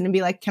person and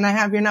be like, can I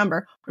have your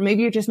number? Or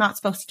maybe you're just not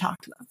supposed to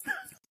talk to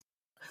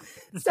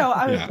them. So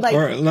I was like,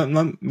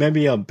 or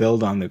maybe I'll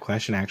build on the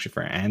question actually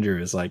for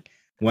Andrew. Is like,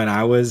 when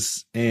I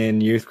was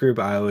in youth group,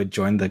 I would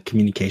join the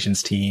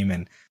communications team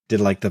and did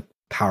like the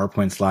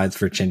PowerPoint slides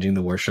for changing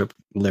the worship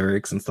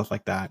lyrics and stuff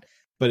like that.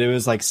 But it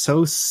was like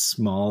so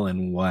small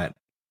in what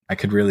I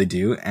could really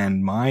do.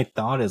 And my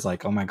thought is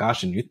like, oh my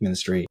gosh, in youth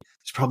ministry,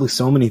 there's probably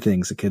so many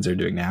things the kids are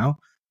doing now,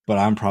 but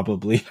I'm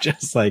probably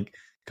just like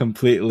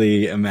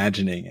completely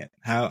imagining it.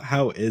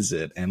 How is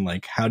it? And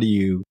like, how do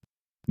you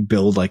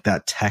build like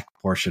that tech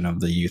portion of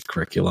the youth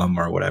curriculum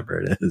or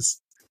whatever it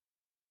is?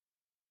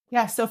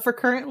 Yeah. So for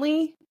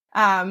currently,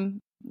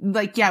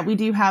 like, yeah, we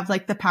do have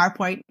like the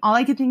PowerPoint. All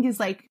I could think is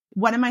like,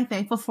 what am I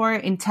thankful for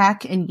in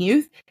tech and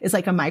youth is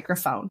like a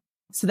microphone,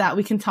 so that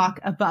we can talk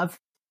above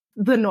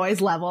the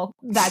noise level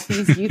that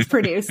these youth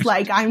produce.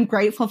 Like, I'm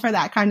grateful for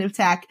that kind of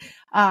tech.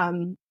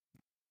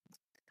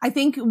 I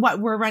think what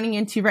we're running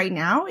into right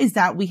now is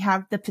that we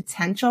have the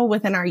potential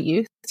within our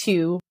youth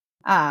to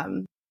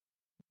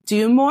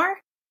do more.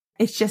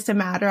 It's just a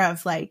matter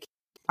of like,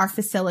 our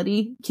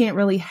facility can't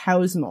really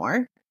house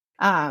more.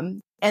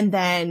 And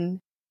then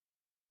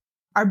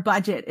our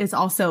budget is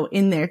also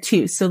in there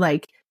too. So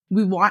like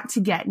we want to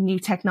get new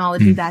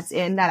technology that's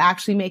in that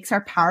actually makes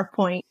our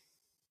PowerPoint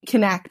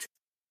connect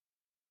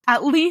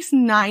at least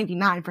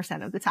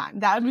 99% of the time.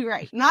 That would be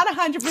great. Not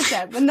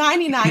 100%, but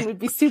 99 would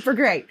be super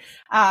great.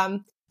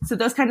 So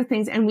those kind of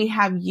things. And we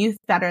have youth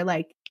that are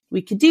like,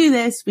 we could do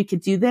this, we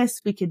could do this,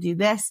 we could do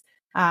this.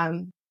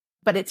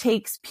 But it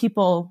takes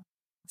people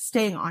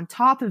staying on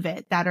top of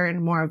it that are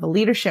in more of a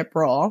leadership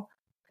role,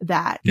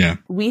 that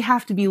we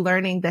have to be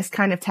learning this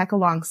kind of tech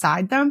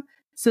alongside them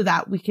so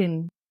that we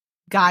can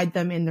guide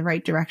them in the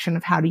right direction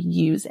of how to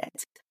use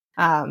it.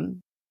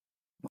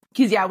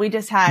 Cause we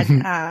just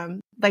had,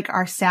 like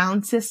our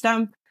sound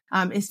system,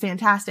 is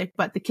fantastic,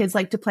 but the kids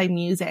like to play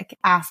music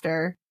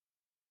after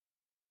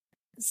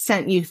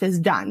Sent Youth is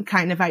done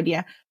kind of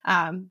idea.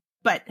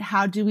 But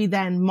how do we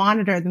then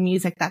monitor the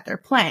music that they're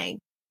playing?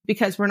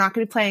 Because we're not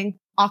going to be playing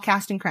all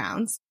Casting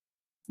Crowns,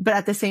 but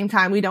at the same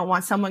time, we don't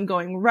want someone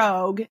going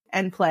rogue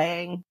and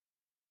playing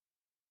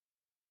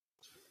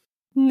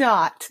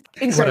not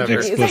encouraging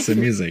explicit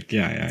music.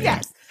 Yeah.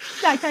 Yes,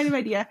 that kind of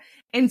idea.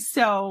 And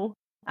so,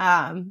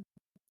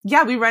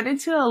 we run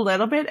into a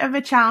little bit of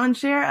a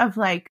challenge there of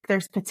like,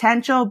 there's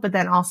potential, but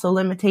then also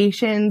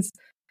limitations,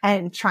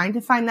 and trying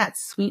to find that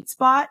sweet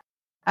spot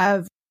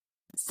of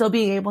still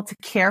being able to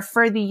care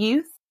for the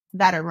youth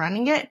that are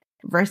running it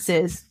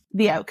versus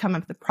the outcome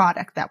of the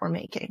product that we're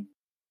making.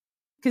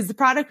 Because the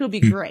product will be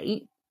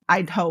great,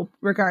 I'd hope,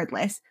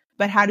 regardless.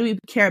 But how do we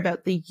care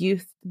about the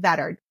youth that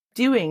are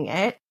doing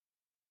it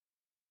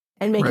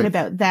and make it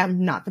about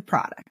them, not the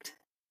product?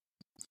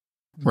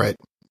 Right.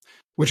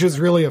 Which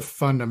is really a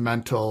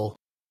fundamental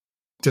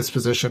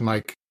disposition.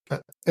 Like,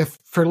 if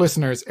for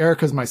listeners,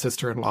 Erica's my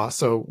sister-in-law,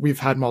 so we've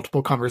had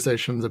multiple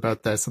conversations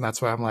about this, and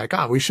that's why I'm like,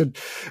 we should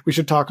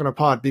talk on a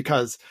pod,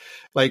 because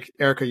like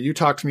Erica, you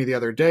talked to me the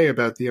other day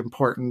about the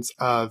importance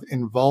of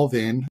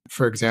involving,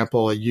 for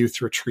example, a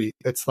youth retreat.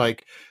 It's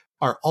like,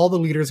 are all the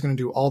leaders going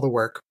to do all the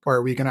work, or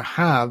are we going to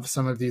have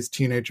some of these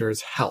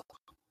teenagers help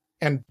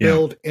and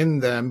build in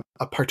them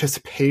a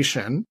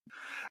participation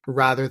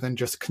rather than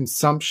just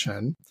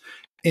consumption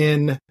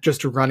in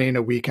just running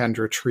a weekend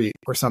retreat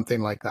or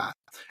something like that?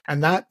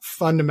 And that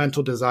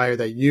fundamental desire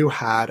that you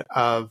had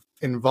of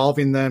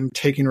involving them,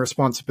 taking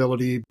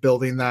responsibility,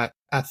 building that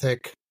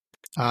ethic,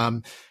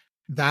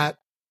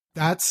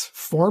 that's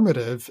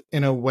formative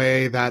in a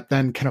way that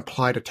then can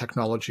apply to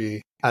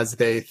technology as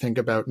they think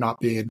about not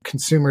being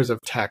consumers of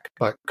tech,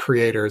 but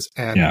creators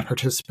and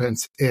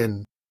participants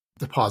in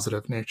the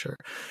positive nature.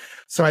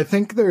 So I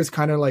think there's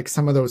kind of like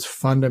some of those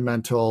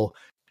fundamental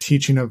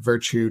teaching of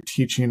virtue,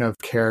 teaching of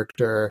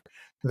character,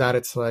 that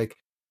it's like,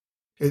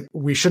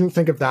 we shouldn't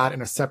think of that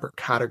in a separate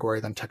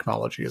category than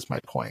technology, is my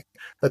point.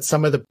 That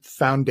some of the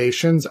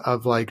foundations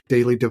of like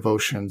daily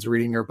devotions,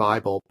 reading your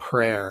Bible,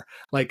 prayer,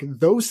 like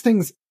those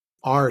things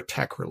are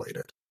tech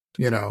related,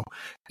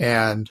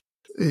 and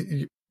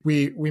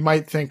we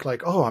might think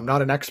like, oh, I'm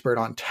not an expert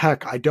on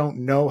tech, I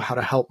don't know how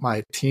to help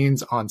my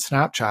teens on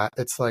Snapchat.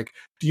 It's like,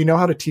 do you know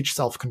how to teach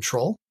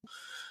self-control?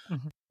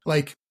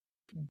 Like,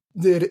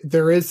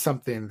 there is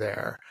something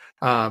there.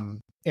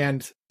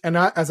 And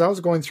as I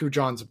was going through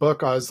John's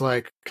book, I was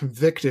like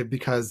convicted,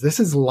 because this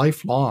is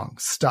lifelong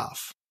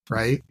stuff,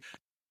 right?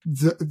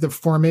 The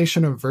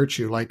formation of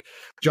virtue. Like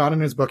John in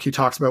his book, he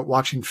talks about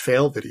watching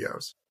fail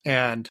videos,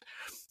 and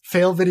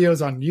fail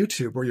videos on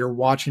YouTube where you're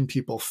watching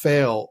people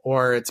fail,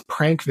 or it's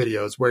prank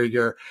videos where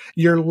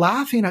you're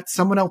laughing at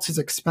someone else's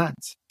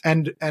expense.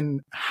 And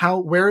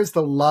where is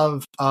the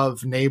love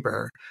of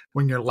neighbor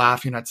when you're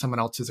laughing at someone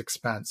else's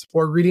expense,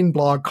 or reading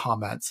blog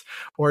comments,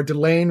 or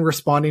delaying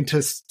responding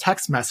to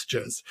text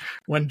messages?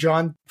 When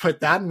John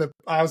put that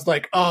I was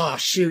like, oh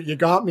shoot, you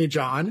got me,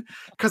 John.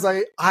 Cause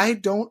I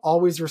don't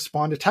always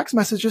respond to text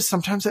messages.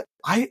 Sometimes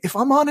if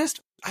I'm honest,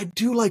 I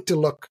do like to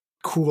look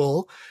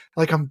cool,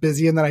 like I'm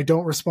busy, and then I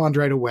don't respond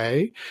right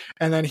away.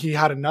 And then he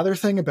had another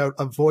thing about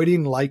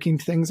avoiding liking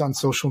things on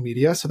social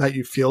media so that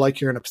you feel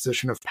like you're in a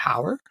position of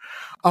power.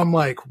 I'm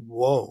like,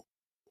 whoa,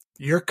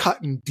 you're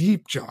cutting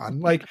deep, John.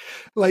 Like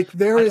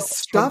there is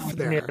stuff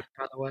there.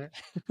 By the way.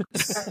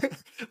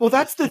 Well,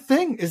 that's the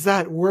thing, is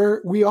that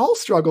we all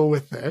struggle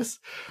with this.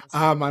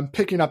 I'm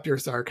picking up your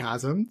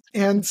sarcasm.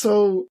 And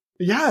so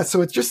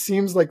it just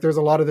seems like there's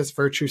a lot of this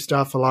virtue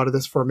stuff, a lot of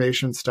this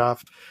formation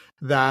stuff,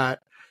 that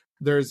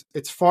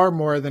it's far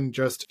more than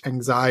just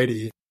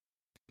anxiety,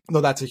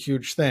 though that's a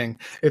huge thing.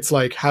 It's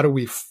like, how do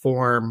we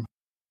form,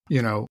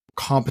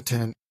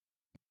 competent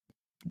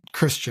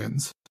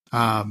Christians?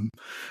 I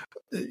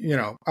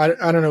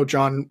don't know,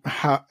 John,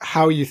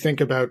 how you think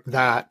about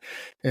that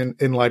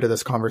in light of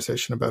this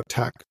conversation about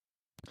tech.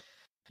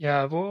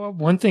 Yeah, well,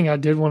 one thing I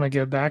did want to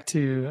get back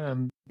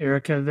to,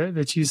 Erica,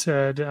 that you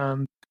said,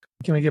 can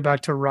we get back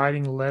to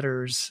writing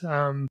letters?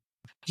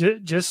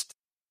 Just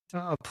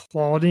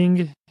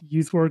applauding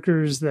youth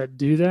workers that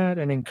do that,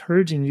 and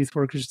encouraging youth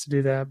workers to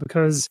do that,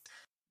 because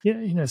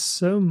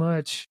so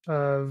much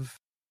of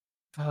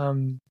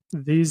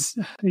these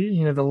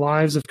the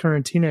lives of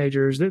current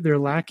teenagers, they're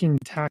lacking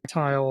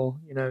tactile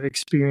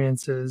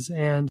experiences,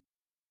 and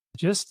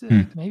just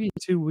maybe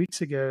 2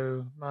 weeks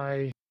ago,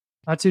 my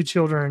two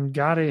children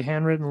got a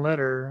handwritten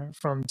letter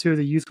from two of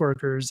the youth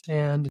workers,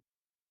 and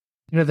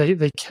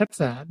they kept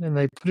that and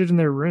they put it in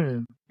their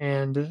room,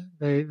 and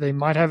they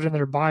might have it in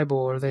their Bible,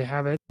 or they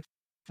have it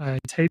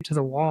taped to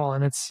the wall.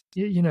 And it's,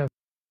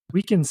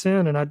 we can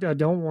send, and I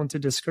don't want to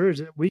discourage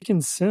it, we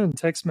can send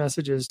text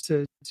messages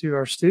to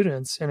our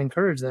students and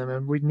encourage them,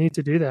 and we need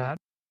to do that.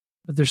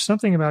 But there's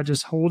something about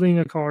just holding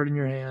a card in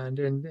your hand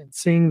and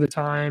seeing the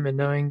time and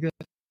knowing that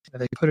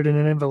they put it in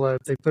an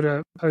envelope, they put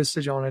a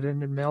postage on it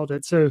and mailed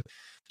it. So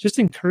just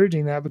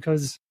encouraging that,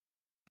 because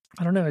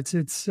I don't know,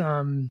 it's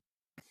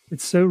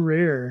so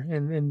rare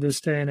in this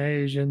day and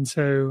age. And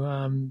so,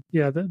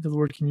 the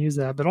Lord can use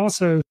that, but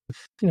also,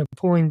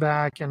 pulling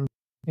back and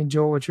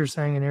Joel, what you're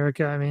saying, and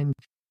Erica, I mean,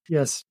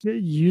 yes,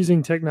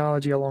 using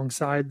technology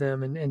alongside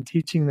them and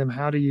teaching them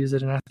how to use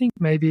it. And I think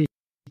maybe,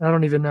 I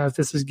don't even know if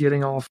this is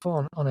getting off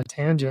on a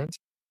tangent.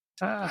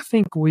 I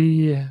think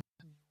we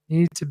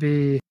need to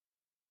be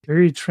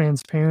very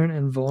transparent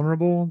and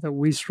vulnerable, that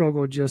we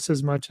struggle just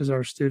as much as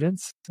our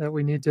students, that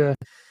we need to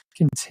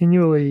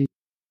continually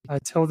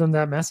tell them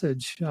that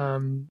message.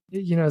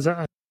 As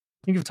I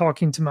think of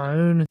talking to my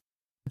own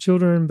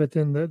children, but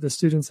then the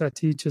students I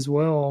teach as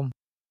well,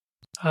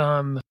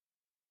 telling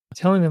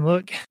them,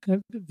 look,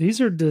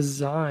 these are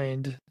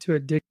designed to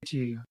addict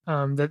you,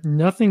 that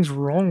nothing's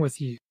wrong with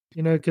you,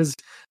 because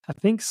I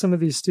think some of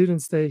these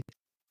students, they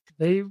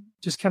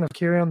just kind of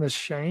carry on this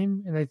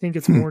shame, and they think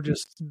it's more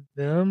just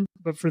them.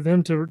 But for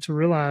them to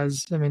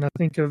realize, I mean, I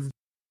think of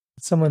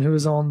someone who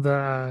was on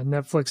the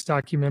Netflix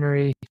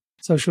documentary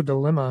Social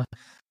Dilemma.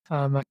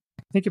 I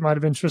think it might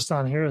have been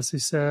Tristan Harris, who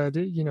said,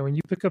 when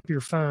you pick up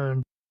your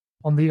phone,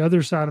 on the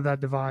other side of that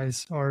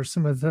device are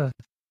some of the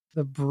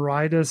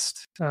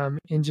brightest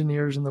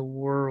engineers in the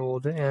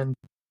world and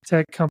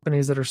tech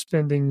companies that are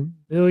spending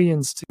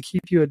billions to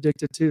keep you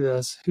addicted to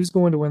this. Who's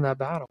going to win that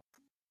battle?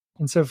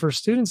 And so for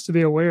students to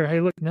be aware,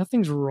 hey, look,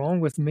 nothing's wrong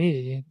with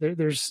me.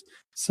 There's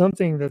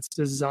something that's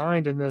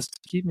designed in this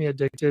to keep me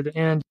addicted.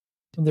 And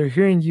when they're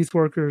hearing youth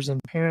workers and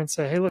parents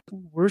say, hey, look,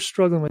 we're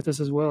struggling with this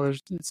as well.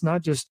 It's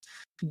not just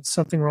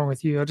something wrong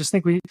with you. I just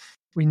think we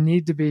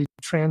need to be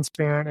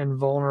transparent and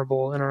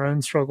vulnerable in our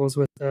own struggles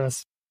with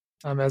this,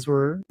 as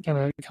we're kind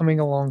of coming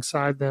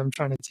alongside them,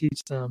 trying to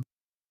teach them.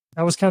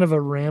 That was kind of a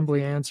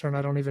rambly answer, and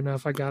I don't even know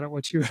if I got at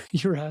what you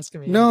were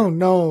asking me.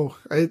 No,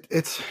 I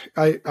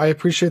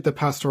appreciate the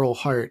pastoral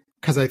heart,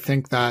 because I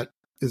think that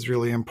is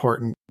really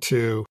important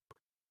to,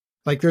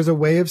 like, there's a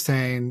way of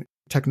saying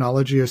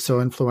technology is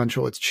so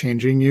influential, it's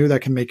changing you,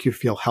 that can make you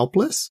feel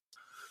helpless.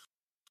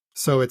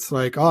 So it's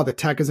like, oh, the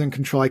tech is in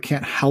control, I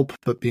can't help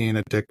but being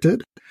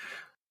addicted.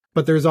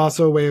 But there's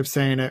also a way of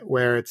saying it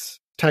where it's,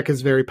 tech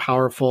is very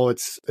powerful,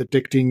 it's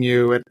addicting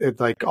you. It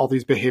like all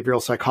these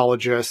behavioral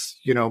psychologists,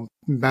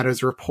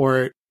 Meta's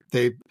report,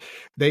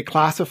 they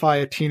classify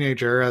a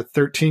teenager, a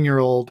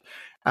 13-year-old,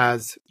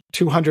 as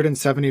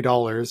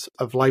 $270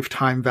 of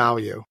lifetime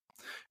value.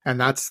 And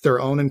that's their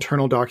own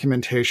internal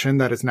documentation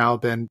that has now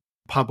been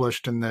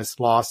published in this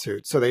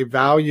lawsuit. So they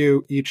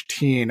value each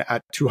teen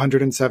at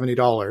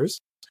 $270,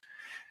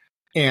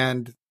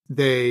 and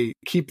they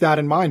keep that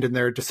in mind in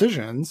their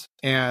decisions.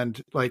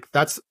 And like,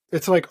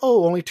 it's like,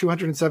 oh, only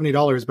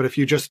 $270. But if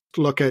you just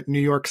look at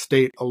New York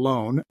State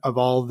alone, of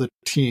all the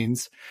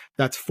teens,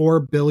 that's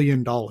 $4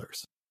 billion.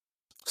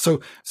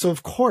 So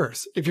of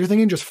course, if you're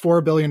thinking just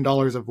 $4 billion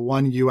of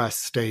one US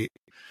state,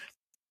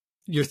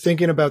 you're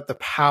thinking about the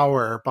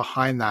power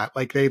behind that.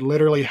 Like, they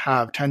literally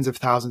have tens of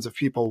thousands of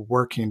people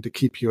working to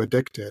keep you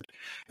addicted.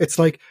 It's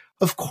like,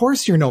 of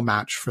course you're no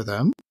match for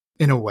them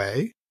in a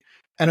way.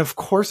 And of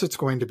course it's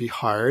going to be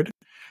hard.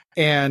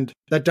 And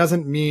that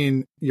doesn't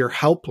mean you're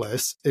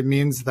helpless. It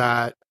means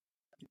that,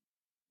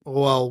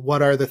 well,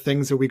 what are the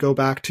things that we go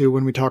back to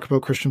when we talk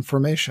about Christian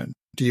formation?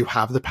 Do you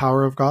have the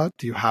power of God?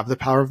 Do you have the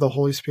power of the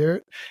Holy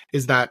Spirit?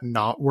 Is that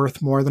not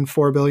worth more than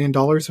 $4 billion?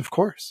 Of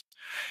course.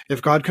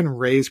 If God can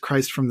raise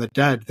Christ from the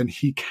dead, then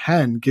he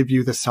can give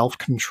you the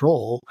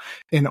self-control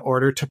in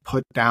order to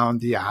put down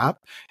the app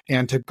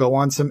and to go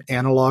on some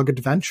analog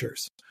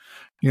adventures,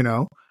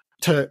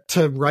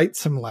 to write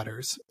some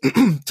letters,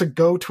 to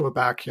go to a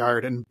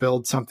backyard and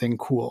build something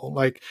cool,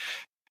 like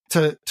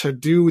to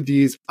do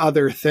these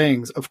other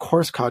things. Of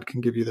course, God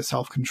can give you the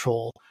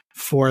self-control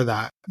for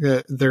that.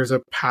 There's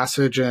a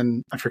passage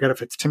in, I forget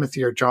if it's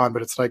Timothy or John,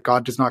 but it's like,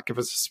 God does not give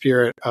us a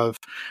spirit of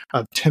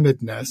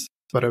timidness,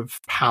 but of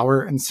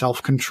power and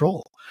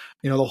self-control.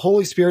 The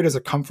Holy Spirit is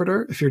a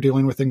comforter if you're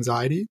dealing with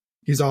anxiety.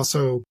 He's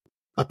also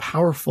a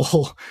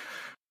powerful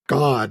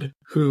God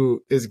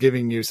who is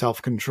giving you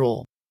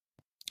self-control.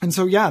 And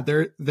so, yeah,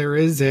 there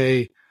is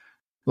a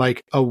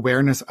like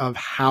awareness of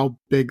how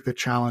big the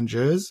challenge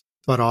is,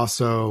 but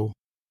also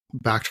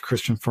back to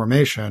Christian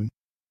formation.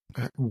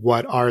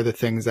 What are the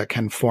things that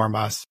can form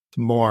us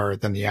more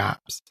than the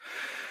apps?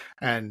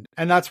 And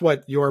that's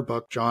what your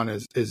book, John,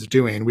 is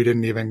doing. We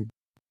didn't even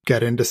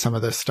get into some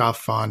of this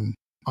stuff on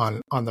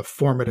the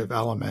formative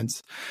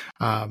elements.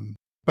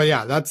 But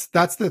yeah,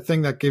 that's the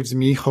thing that gives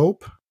me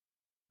hope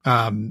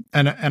And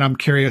I'm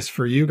curious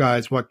for you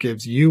guys, what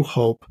gives you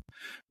hope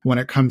when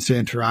it comes to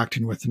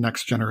interacting with the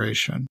next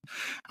generation?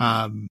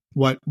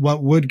 What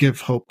would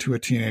give hope to a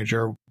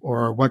teenager,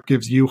 or what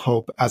gives you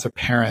hope as a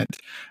parent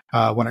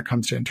when it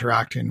comes to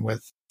interacting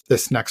with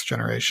this next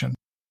generation?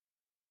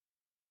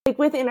 Like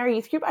within our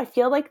youth group, I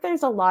feel like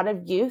there's a lot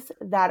of youth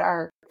that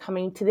are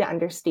coming to the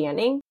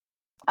understanding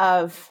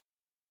of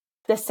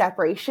the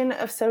separation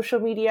of social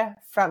media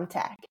from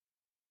tech.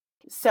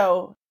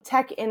 So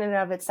tech in and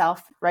of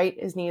itself, right,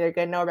 is neither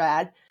good nor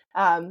bad.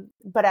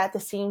 But at the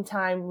same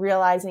time,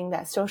 realizing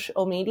that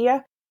social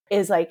media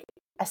is like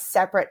a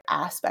separate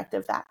aspect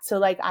of that. So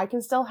like I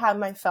can still have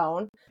my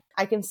phone,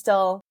 I can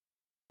still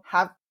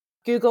have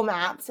Google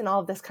Maps and all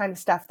of this kind of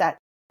stuff that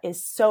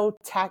is so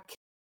tech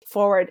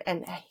forward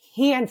and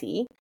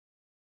handy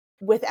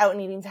without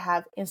needing to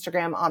have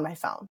Instagram on my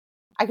phone.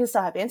 I can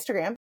still have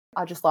Instagram.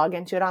 I'll just log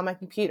into it on my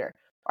computer,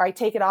 or I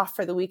take it off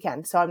for the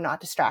weekend so I'm not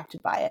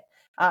distracted by it.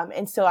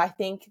 And so I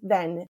think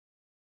then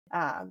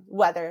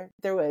whether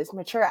there was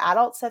mature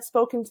adults that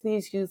spoke into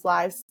these youth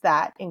lives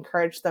that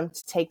encouraged them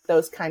to take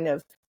those kind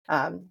of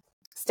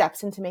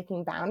steps into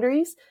making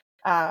boundaries,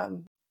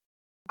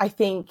 I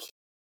think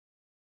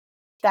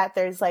that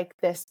there's like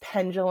this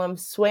pendulum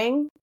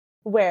swing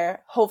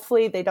where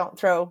hopefully they don't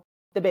throw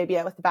the baby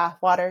out with the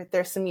bathwater.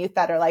 There's some youth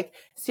that are like,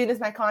 as soon as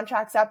my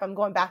contract's up, I'm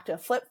going back to a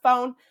flip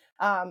phone.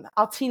 I'll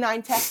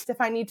T9 text if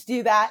I need to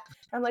do that.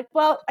 I'm like,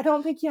 well, I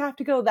don't think you have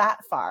to go that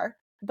far.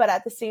 But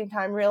at the same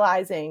time,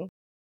 realizing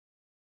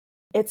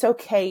it's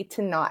okay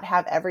to not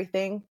have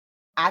everything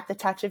at the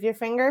touch of your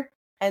finger,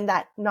 and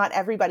that not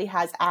everybody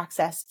has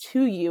access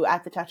to you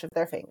at the touch of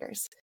their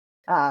fingers.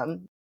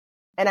 And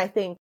I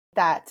think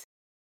that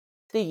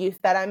the youth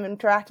that I'm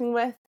interacting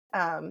with,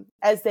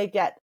 as they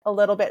get a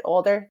little bit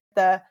older,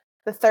 the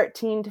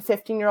 13 to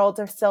 15-year-olds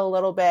are still a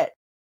little bit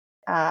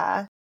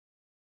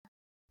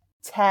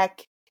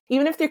tech,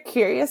 even if they're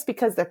curious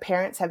because their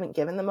parents haven't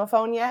given them a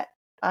phone yet.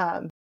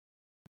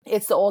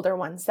 It's the older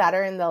ones that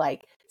are in the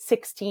like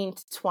 16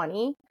 to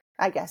 20.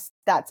 I guess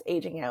that's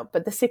aging out,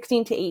 but the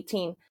 16 to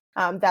 18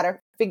 that are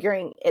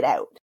figuring it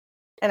out.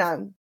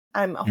 And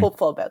I'm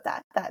hopeful about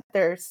that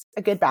there's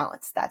a good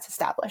balance that's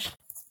established.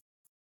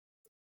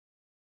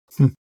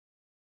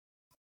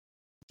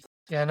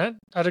 Yeah, and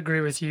I'd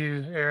agree with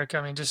you, Eric.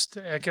 I mean, just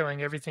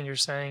echoing everything you're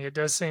saying, it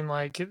does seem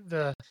like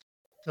the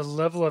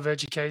level of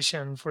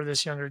education for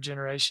this younger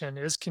generation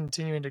is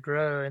continuing to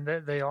grow, and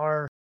that they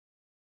are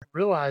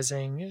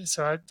realizing.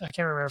 So I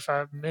can't remember if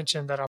I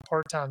mentioned that I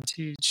part-time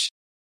teach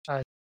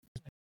 10th,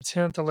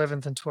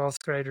 11th, and 12th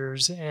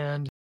graders,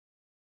 and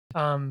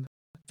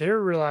they're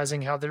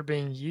realizing how they're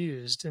being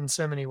used in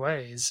so many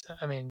ways.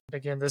 I mean,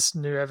 again, this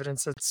new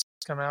evidence that's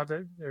come out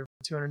that they're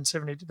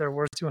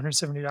worth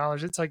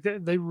 $270. It's like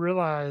they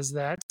realize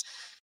that,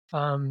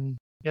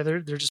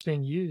 they're just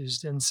being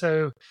used, and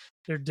so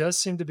there does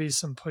seem to be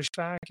some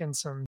pushback and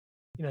some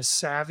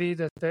savvy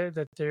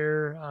that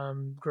they're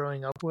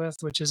growing up with,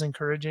 which is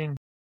encouraging.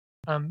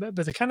 But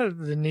the kind of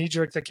the knee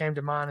jerk that came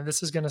to mind, and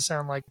this is going to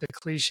sound like the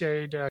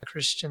cliched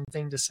Christian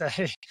thing to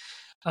say,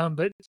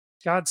 but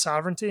God's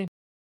sovereignty.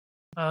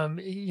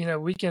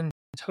 We can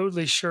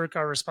totally shirk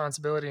our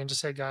responsibility and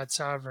just say God's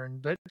sovereign,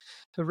 but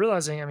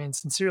realizing, I mean,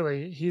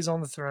 sincerely, He's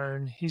on the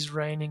throne, He's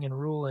reigning and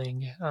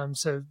ruling.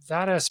 So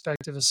that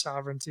aspect of His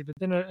sovereignty, but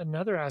then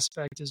another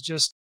aspect is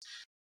just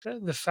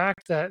the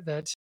fact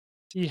that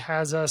He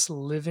has us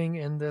living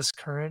in this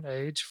current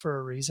age for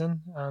a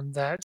reason.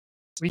 That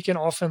we can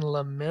often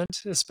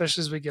lament,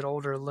 especially as we get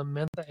older,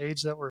 lament the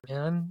age that we're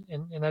in,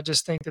 and I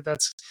just think that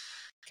that's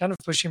kind of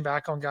pushing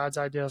back on God's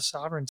idea of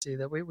sovereignty,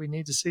 that we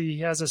need to see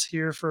He has us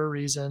here for a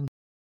reason,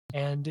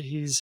 and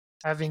He's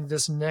having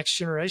this next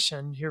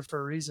generation here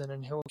for a reason,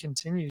 and He'll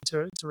continue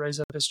to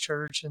raise up His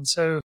church. And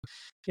so,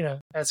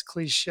 as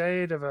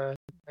cliched of a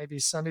maybe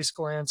Sunday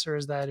school answer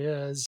as that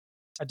is,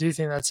 I do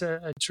think that's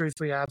a truth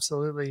we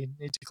absolutely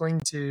need to cling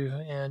to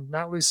and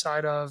not lose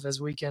sight of, as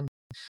we can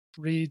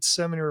read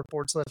so many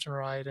reports left and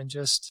right and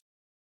just,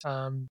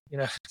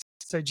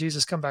 say,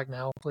 Jesus, come back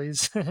now,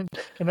 please. and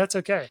that's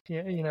okay.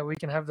 We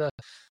can have the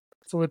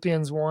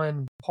Philippians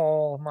 1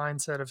 Paul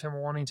mindset of him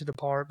wanting to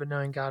depart, but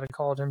knowing God had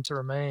called him to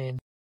remain.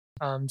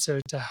 So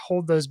to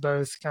hold those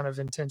both kind of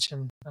in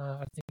tension, I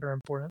think are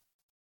important.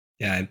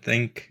 Yeah, I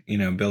think,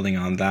 building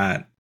on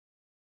that,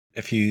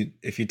 if you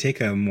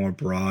take a more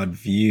broad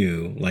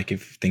view, like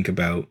if you think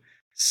about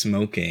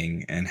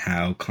smoking and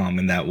how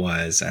common that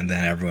was, and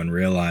then everyone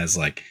realized,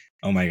 like,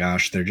 oh my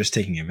gosh, they're just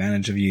taking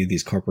advantage of you.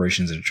 These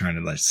corporations are trying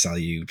to sell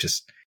you,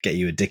 just get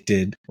you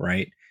addicted,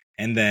 right?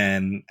 And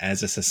then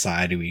as a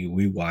society,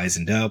 we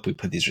wisened up, we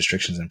put these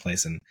restrictions in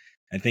place. And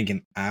I think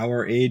in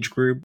our age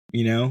group,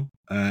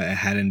 it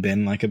hadn't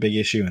been like a big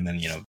issue. And then,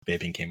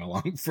 vaping came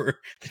along for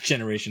the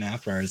generation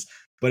after ours.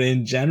 But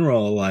in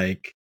general,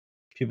 like,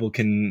 people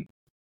can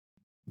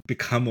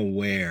become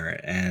aware.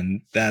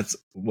 And that's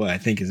what I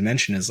think is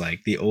mentioned, is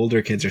like the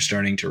older kids are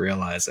starting to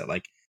realize that,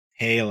 like,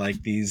 hey,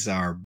 like, these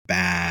are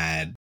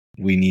bad.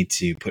 We need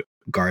to put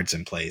guards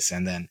in place.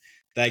 And then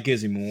that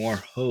gives me more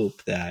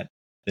hope that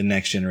the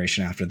next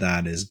generation after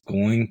that is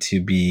going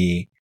to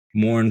be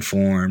more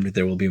informed.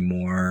 There will be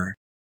more,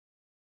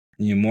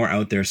 more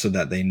out there so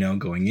that they know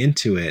going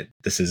into it,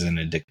 this is an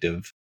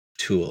addictive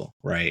tool,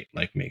 right?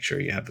 Like make sure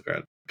you have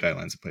the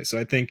guidelines in place. So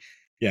I think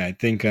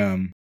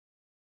I'm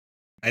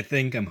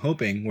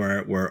hoping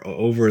we're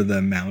over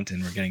the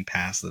mountain. We're getting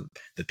past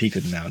the peak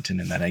of the mountain,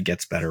 and that it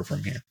gets better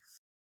from here.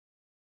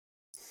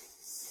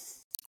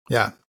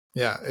 Yeah.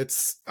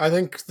 I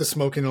think the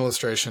smoking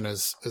illustration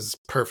is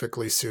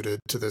perfectly suited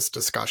to this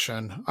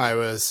discussion. I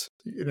was,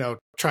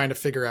 trying to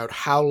figure out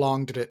how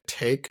long did it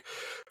take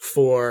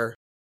for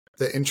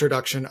the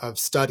introduction of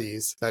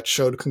studies that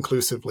showed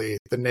conclusively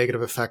the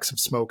negative effects of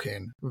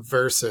smoking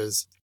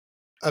versus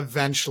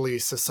eventually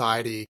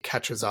society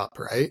catches up,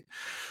 right?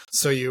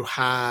 So you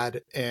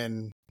had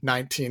in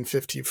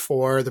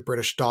 1954, the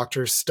British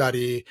doctors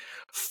study,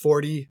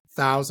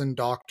 40,000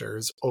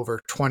 doctors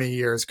over 20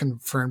 years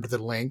confirmed the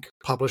link,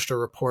 published a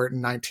report in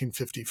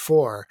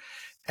 1954.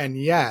 And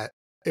yet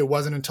it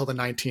wasn't until the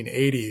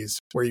 1980s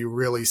where you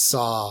really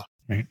saw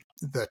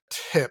the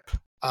tip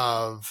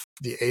of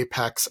the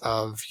apex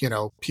of,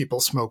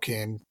 people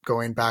smoking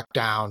going back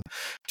down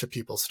to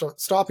people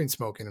stopping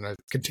smoking, and it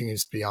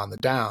continues to be on the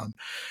down.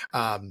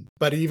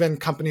 But even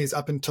companies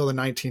up until the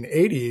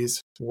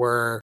 1980s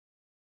were,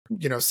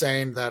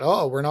 saying that,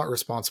 oh, we're not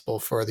responsible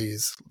for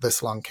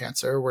this lung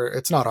cancer,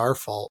 it's not our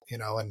fault,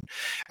 and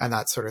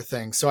that sort of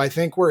thing. So I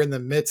think we're in the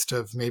midst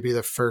of maybe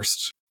the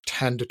first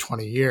 10 to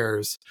 20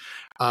 years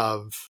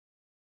of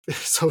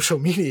social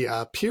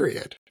media,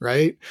 period,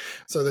 right?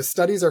 So the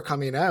studies are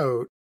coming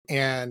out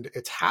and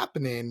it's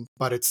happening,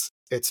 but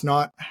it's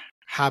not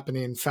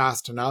happening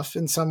fast enough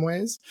in some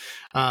ways.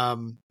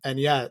 And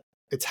yet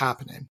it's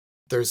happening.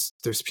 There's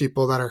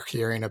people that are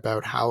hearing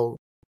about how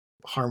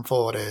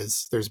harmful it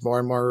is. There's more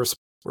and more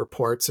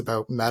reports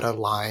about Meta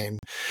lying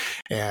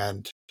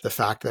and the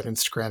fact that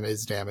Instagram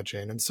is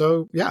damaging. And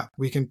so, yeah,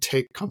 we can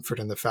take comfort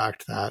in the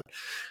fact that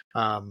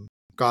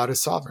God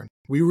is sovereign.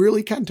 We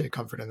really can take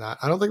comfort in that.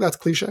 I don't think that's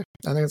cliche.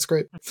 I think it's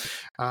great.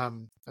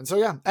 And so,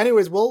 yeah,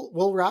 anyways,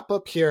 we'll wrap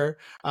up here.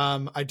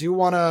 I do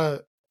want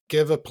to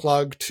give a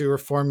plug to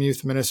Reform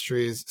Youth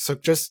Ministries. So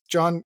just,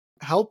 John,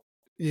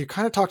 you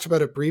kind of talked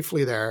about it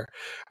briefly there,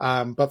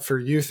 but for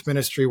youth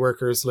ministry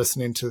workers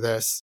listening to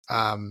this,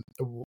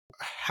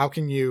 how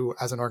can you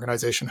as an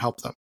organization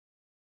help them?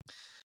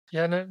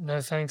 Yeah,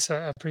 no, thanks.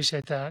 I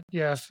appreciate that.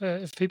 Yeah,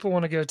 if people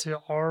want to go to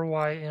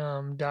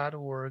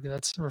rym.org,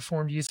 that's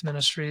Reformed Youth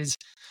Ministries,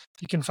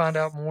 you can find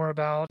out more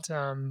about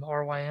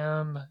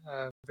RYM.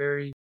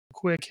 Very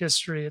quick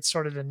history. It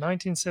started in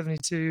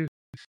 1972.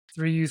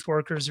 3 youth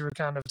workers who were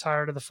kind of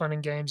tired of the fun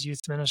and games youth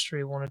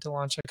ministry wanted to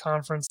launch a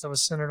conference that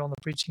was centered on the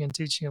preaching and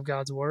teaching of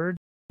God's Word.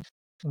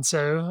 And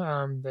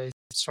so they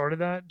started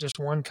that, just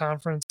one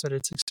conference, but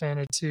it's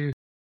expanded to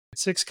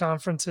 6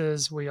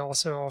 conferences. We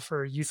also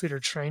offer youth leader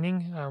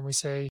training. We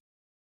say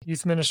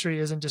youth ministry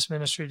isn't just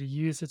ministry to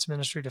youth, it's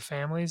ministry to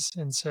families.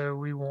 And so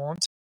we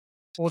want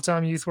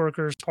full-time youth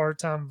workers,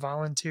 part-time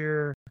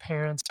volunteer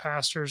parents,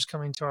 pastors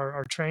coming to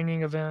our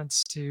training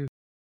events to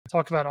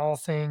talk about all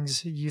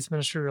things youth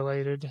ministry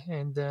related.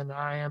 And then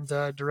I am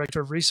the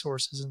director of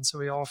resources. And so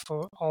we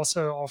also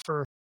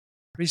offer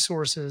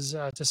resources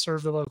to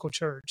serve the local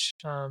church.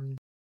 I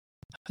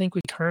think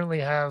we currently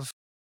have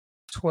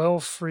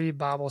 12 free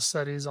Bible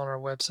studies on our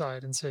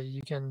website. And so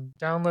you can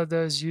download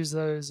those, use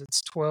those.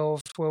 It's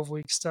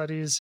 12-week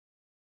studies.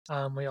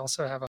 We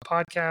also have a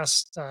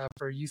podcast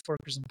for youth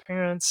workers and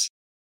parents,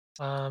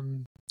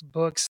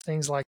 books,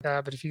 things like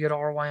that. But if you go to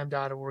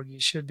rym.org, you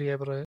should be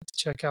able to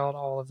check out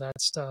all of that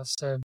stuff.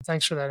 So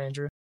thanks for that,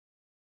 Andrew.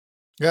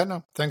 Yeah,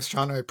 no, thanks,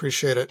 John. I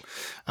appreciate it.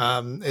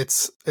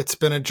 It's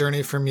been a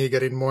journey for me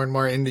getting more and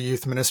more into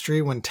youth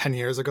ministry. When 10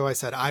 years ago, I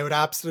said I would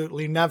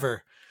absolutely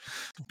never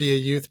be a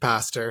youth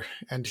pastor,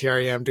 and here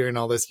I am doing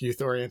all this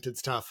youth oriented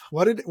stuff.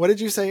 What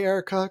did you say,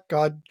 Erica?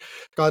 God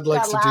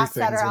likes to do things.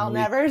 That are all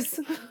nevers.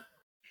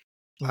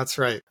 That's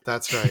right.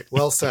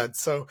 Well said.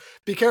 So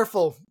be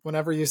careful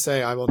whenever you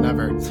say I will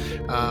never.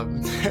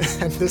 And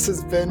this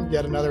has been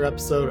yet another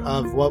episode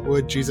of What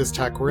Would Jesus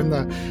Tech? We're in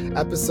the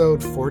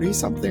episode 40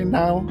 something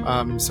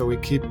now. So we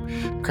keep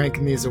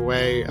cranking these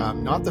away.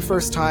 Not the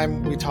first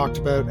time we talked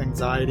about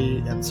anxiety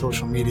and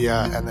social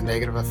media and the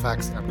negative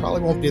effects, and it probably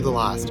won't be the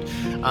last.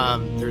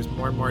 There's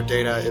more and more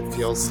data. It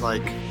feels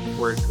like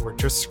we're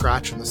just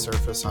scratching the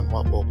surface on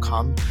what will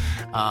come,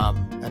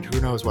 and who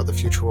knows what the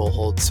future will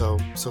hold. So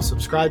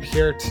subscribe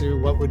here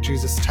to What Would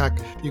Jesus Tech.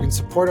 You can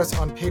support us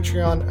on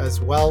Patreon as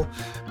well,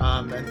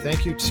 and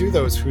thank you to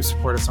those who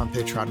support us on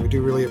Patreon. We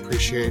do really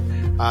appreciate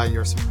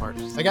your support.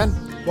 Again,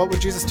 What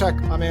Would Jesus Tech?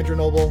 I'm Andrew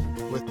Noble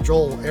with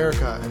Joel,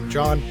 Erica, and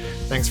John.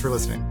 Thanks for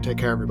listening. Take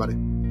care, everybody.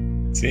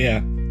 See ya.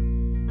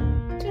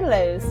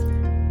 Toodaloo.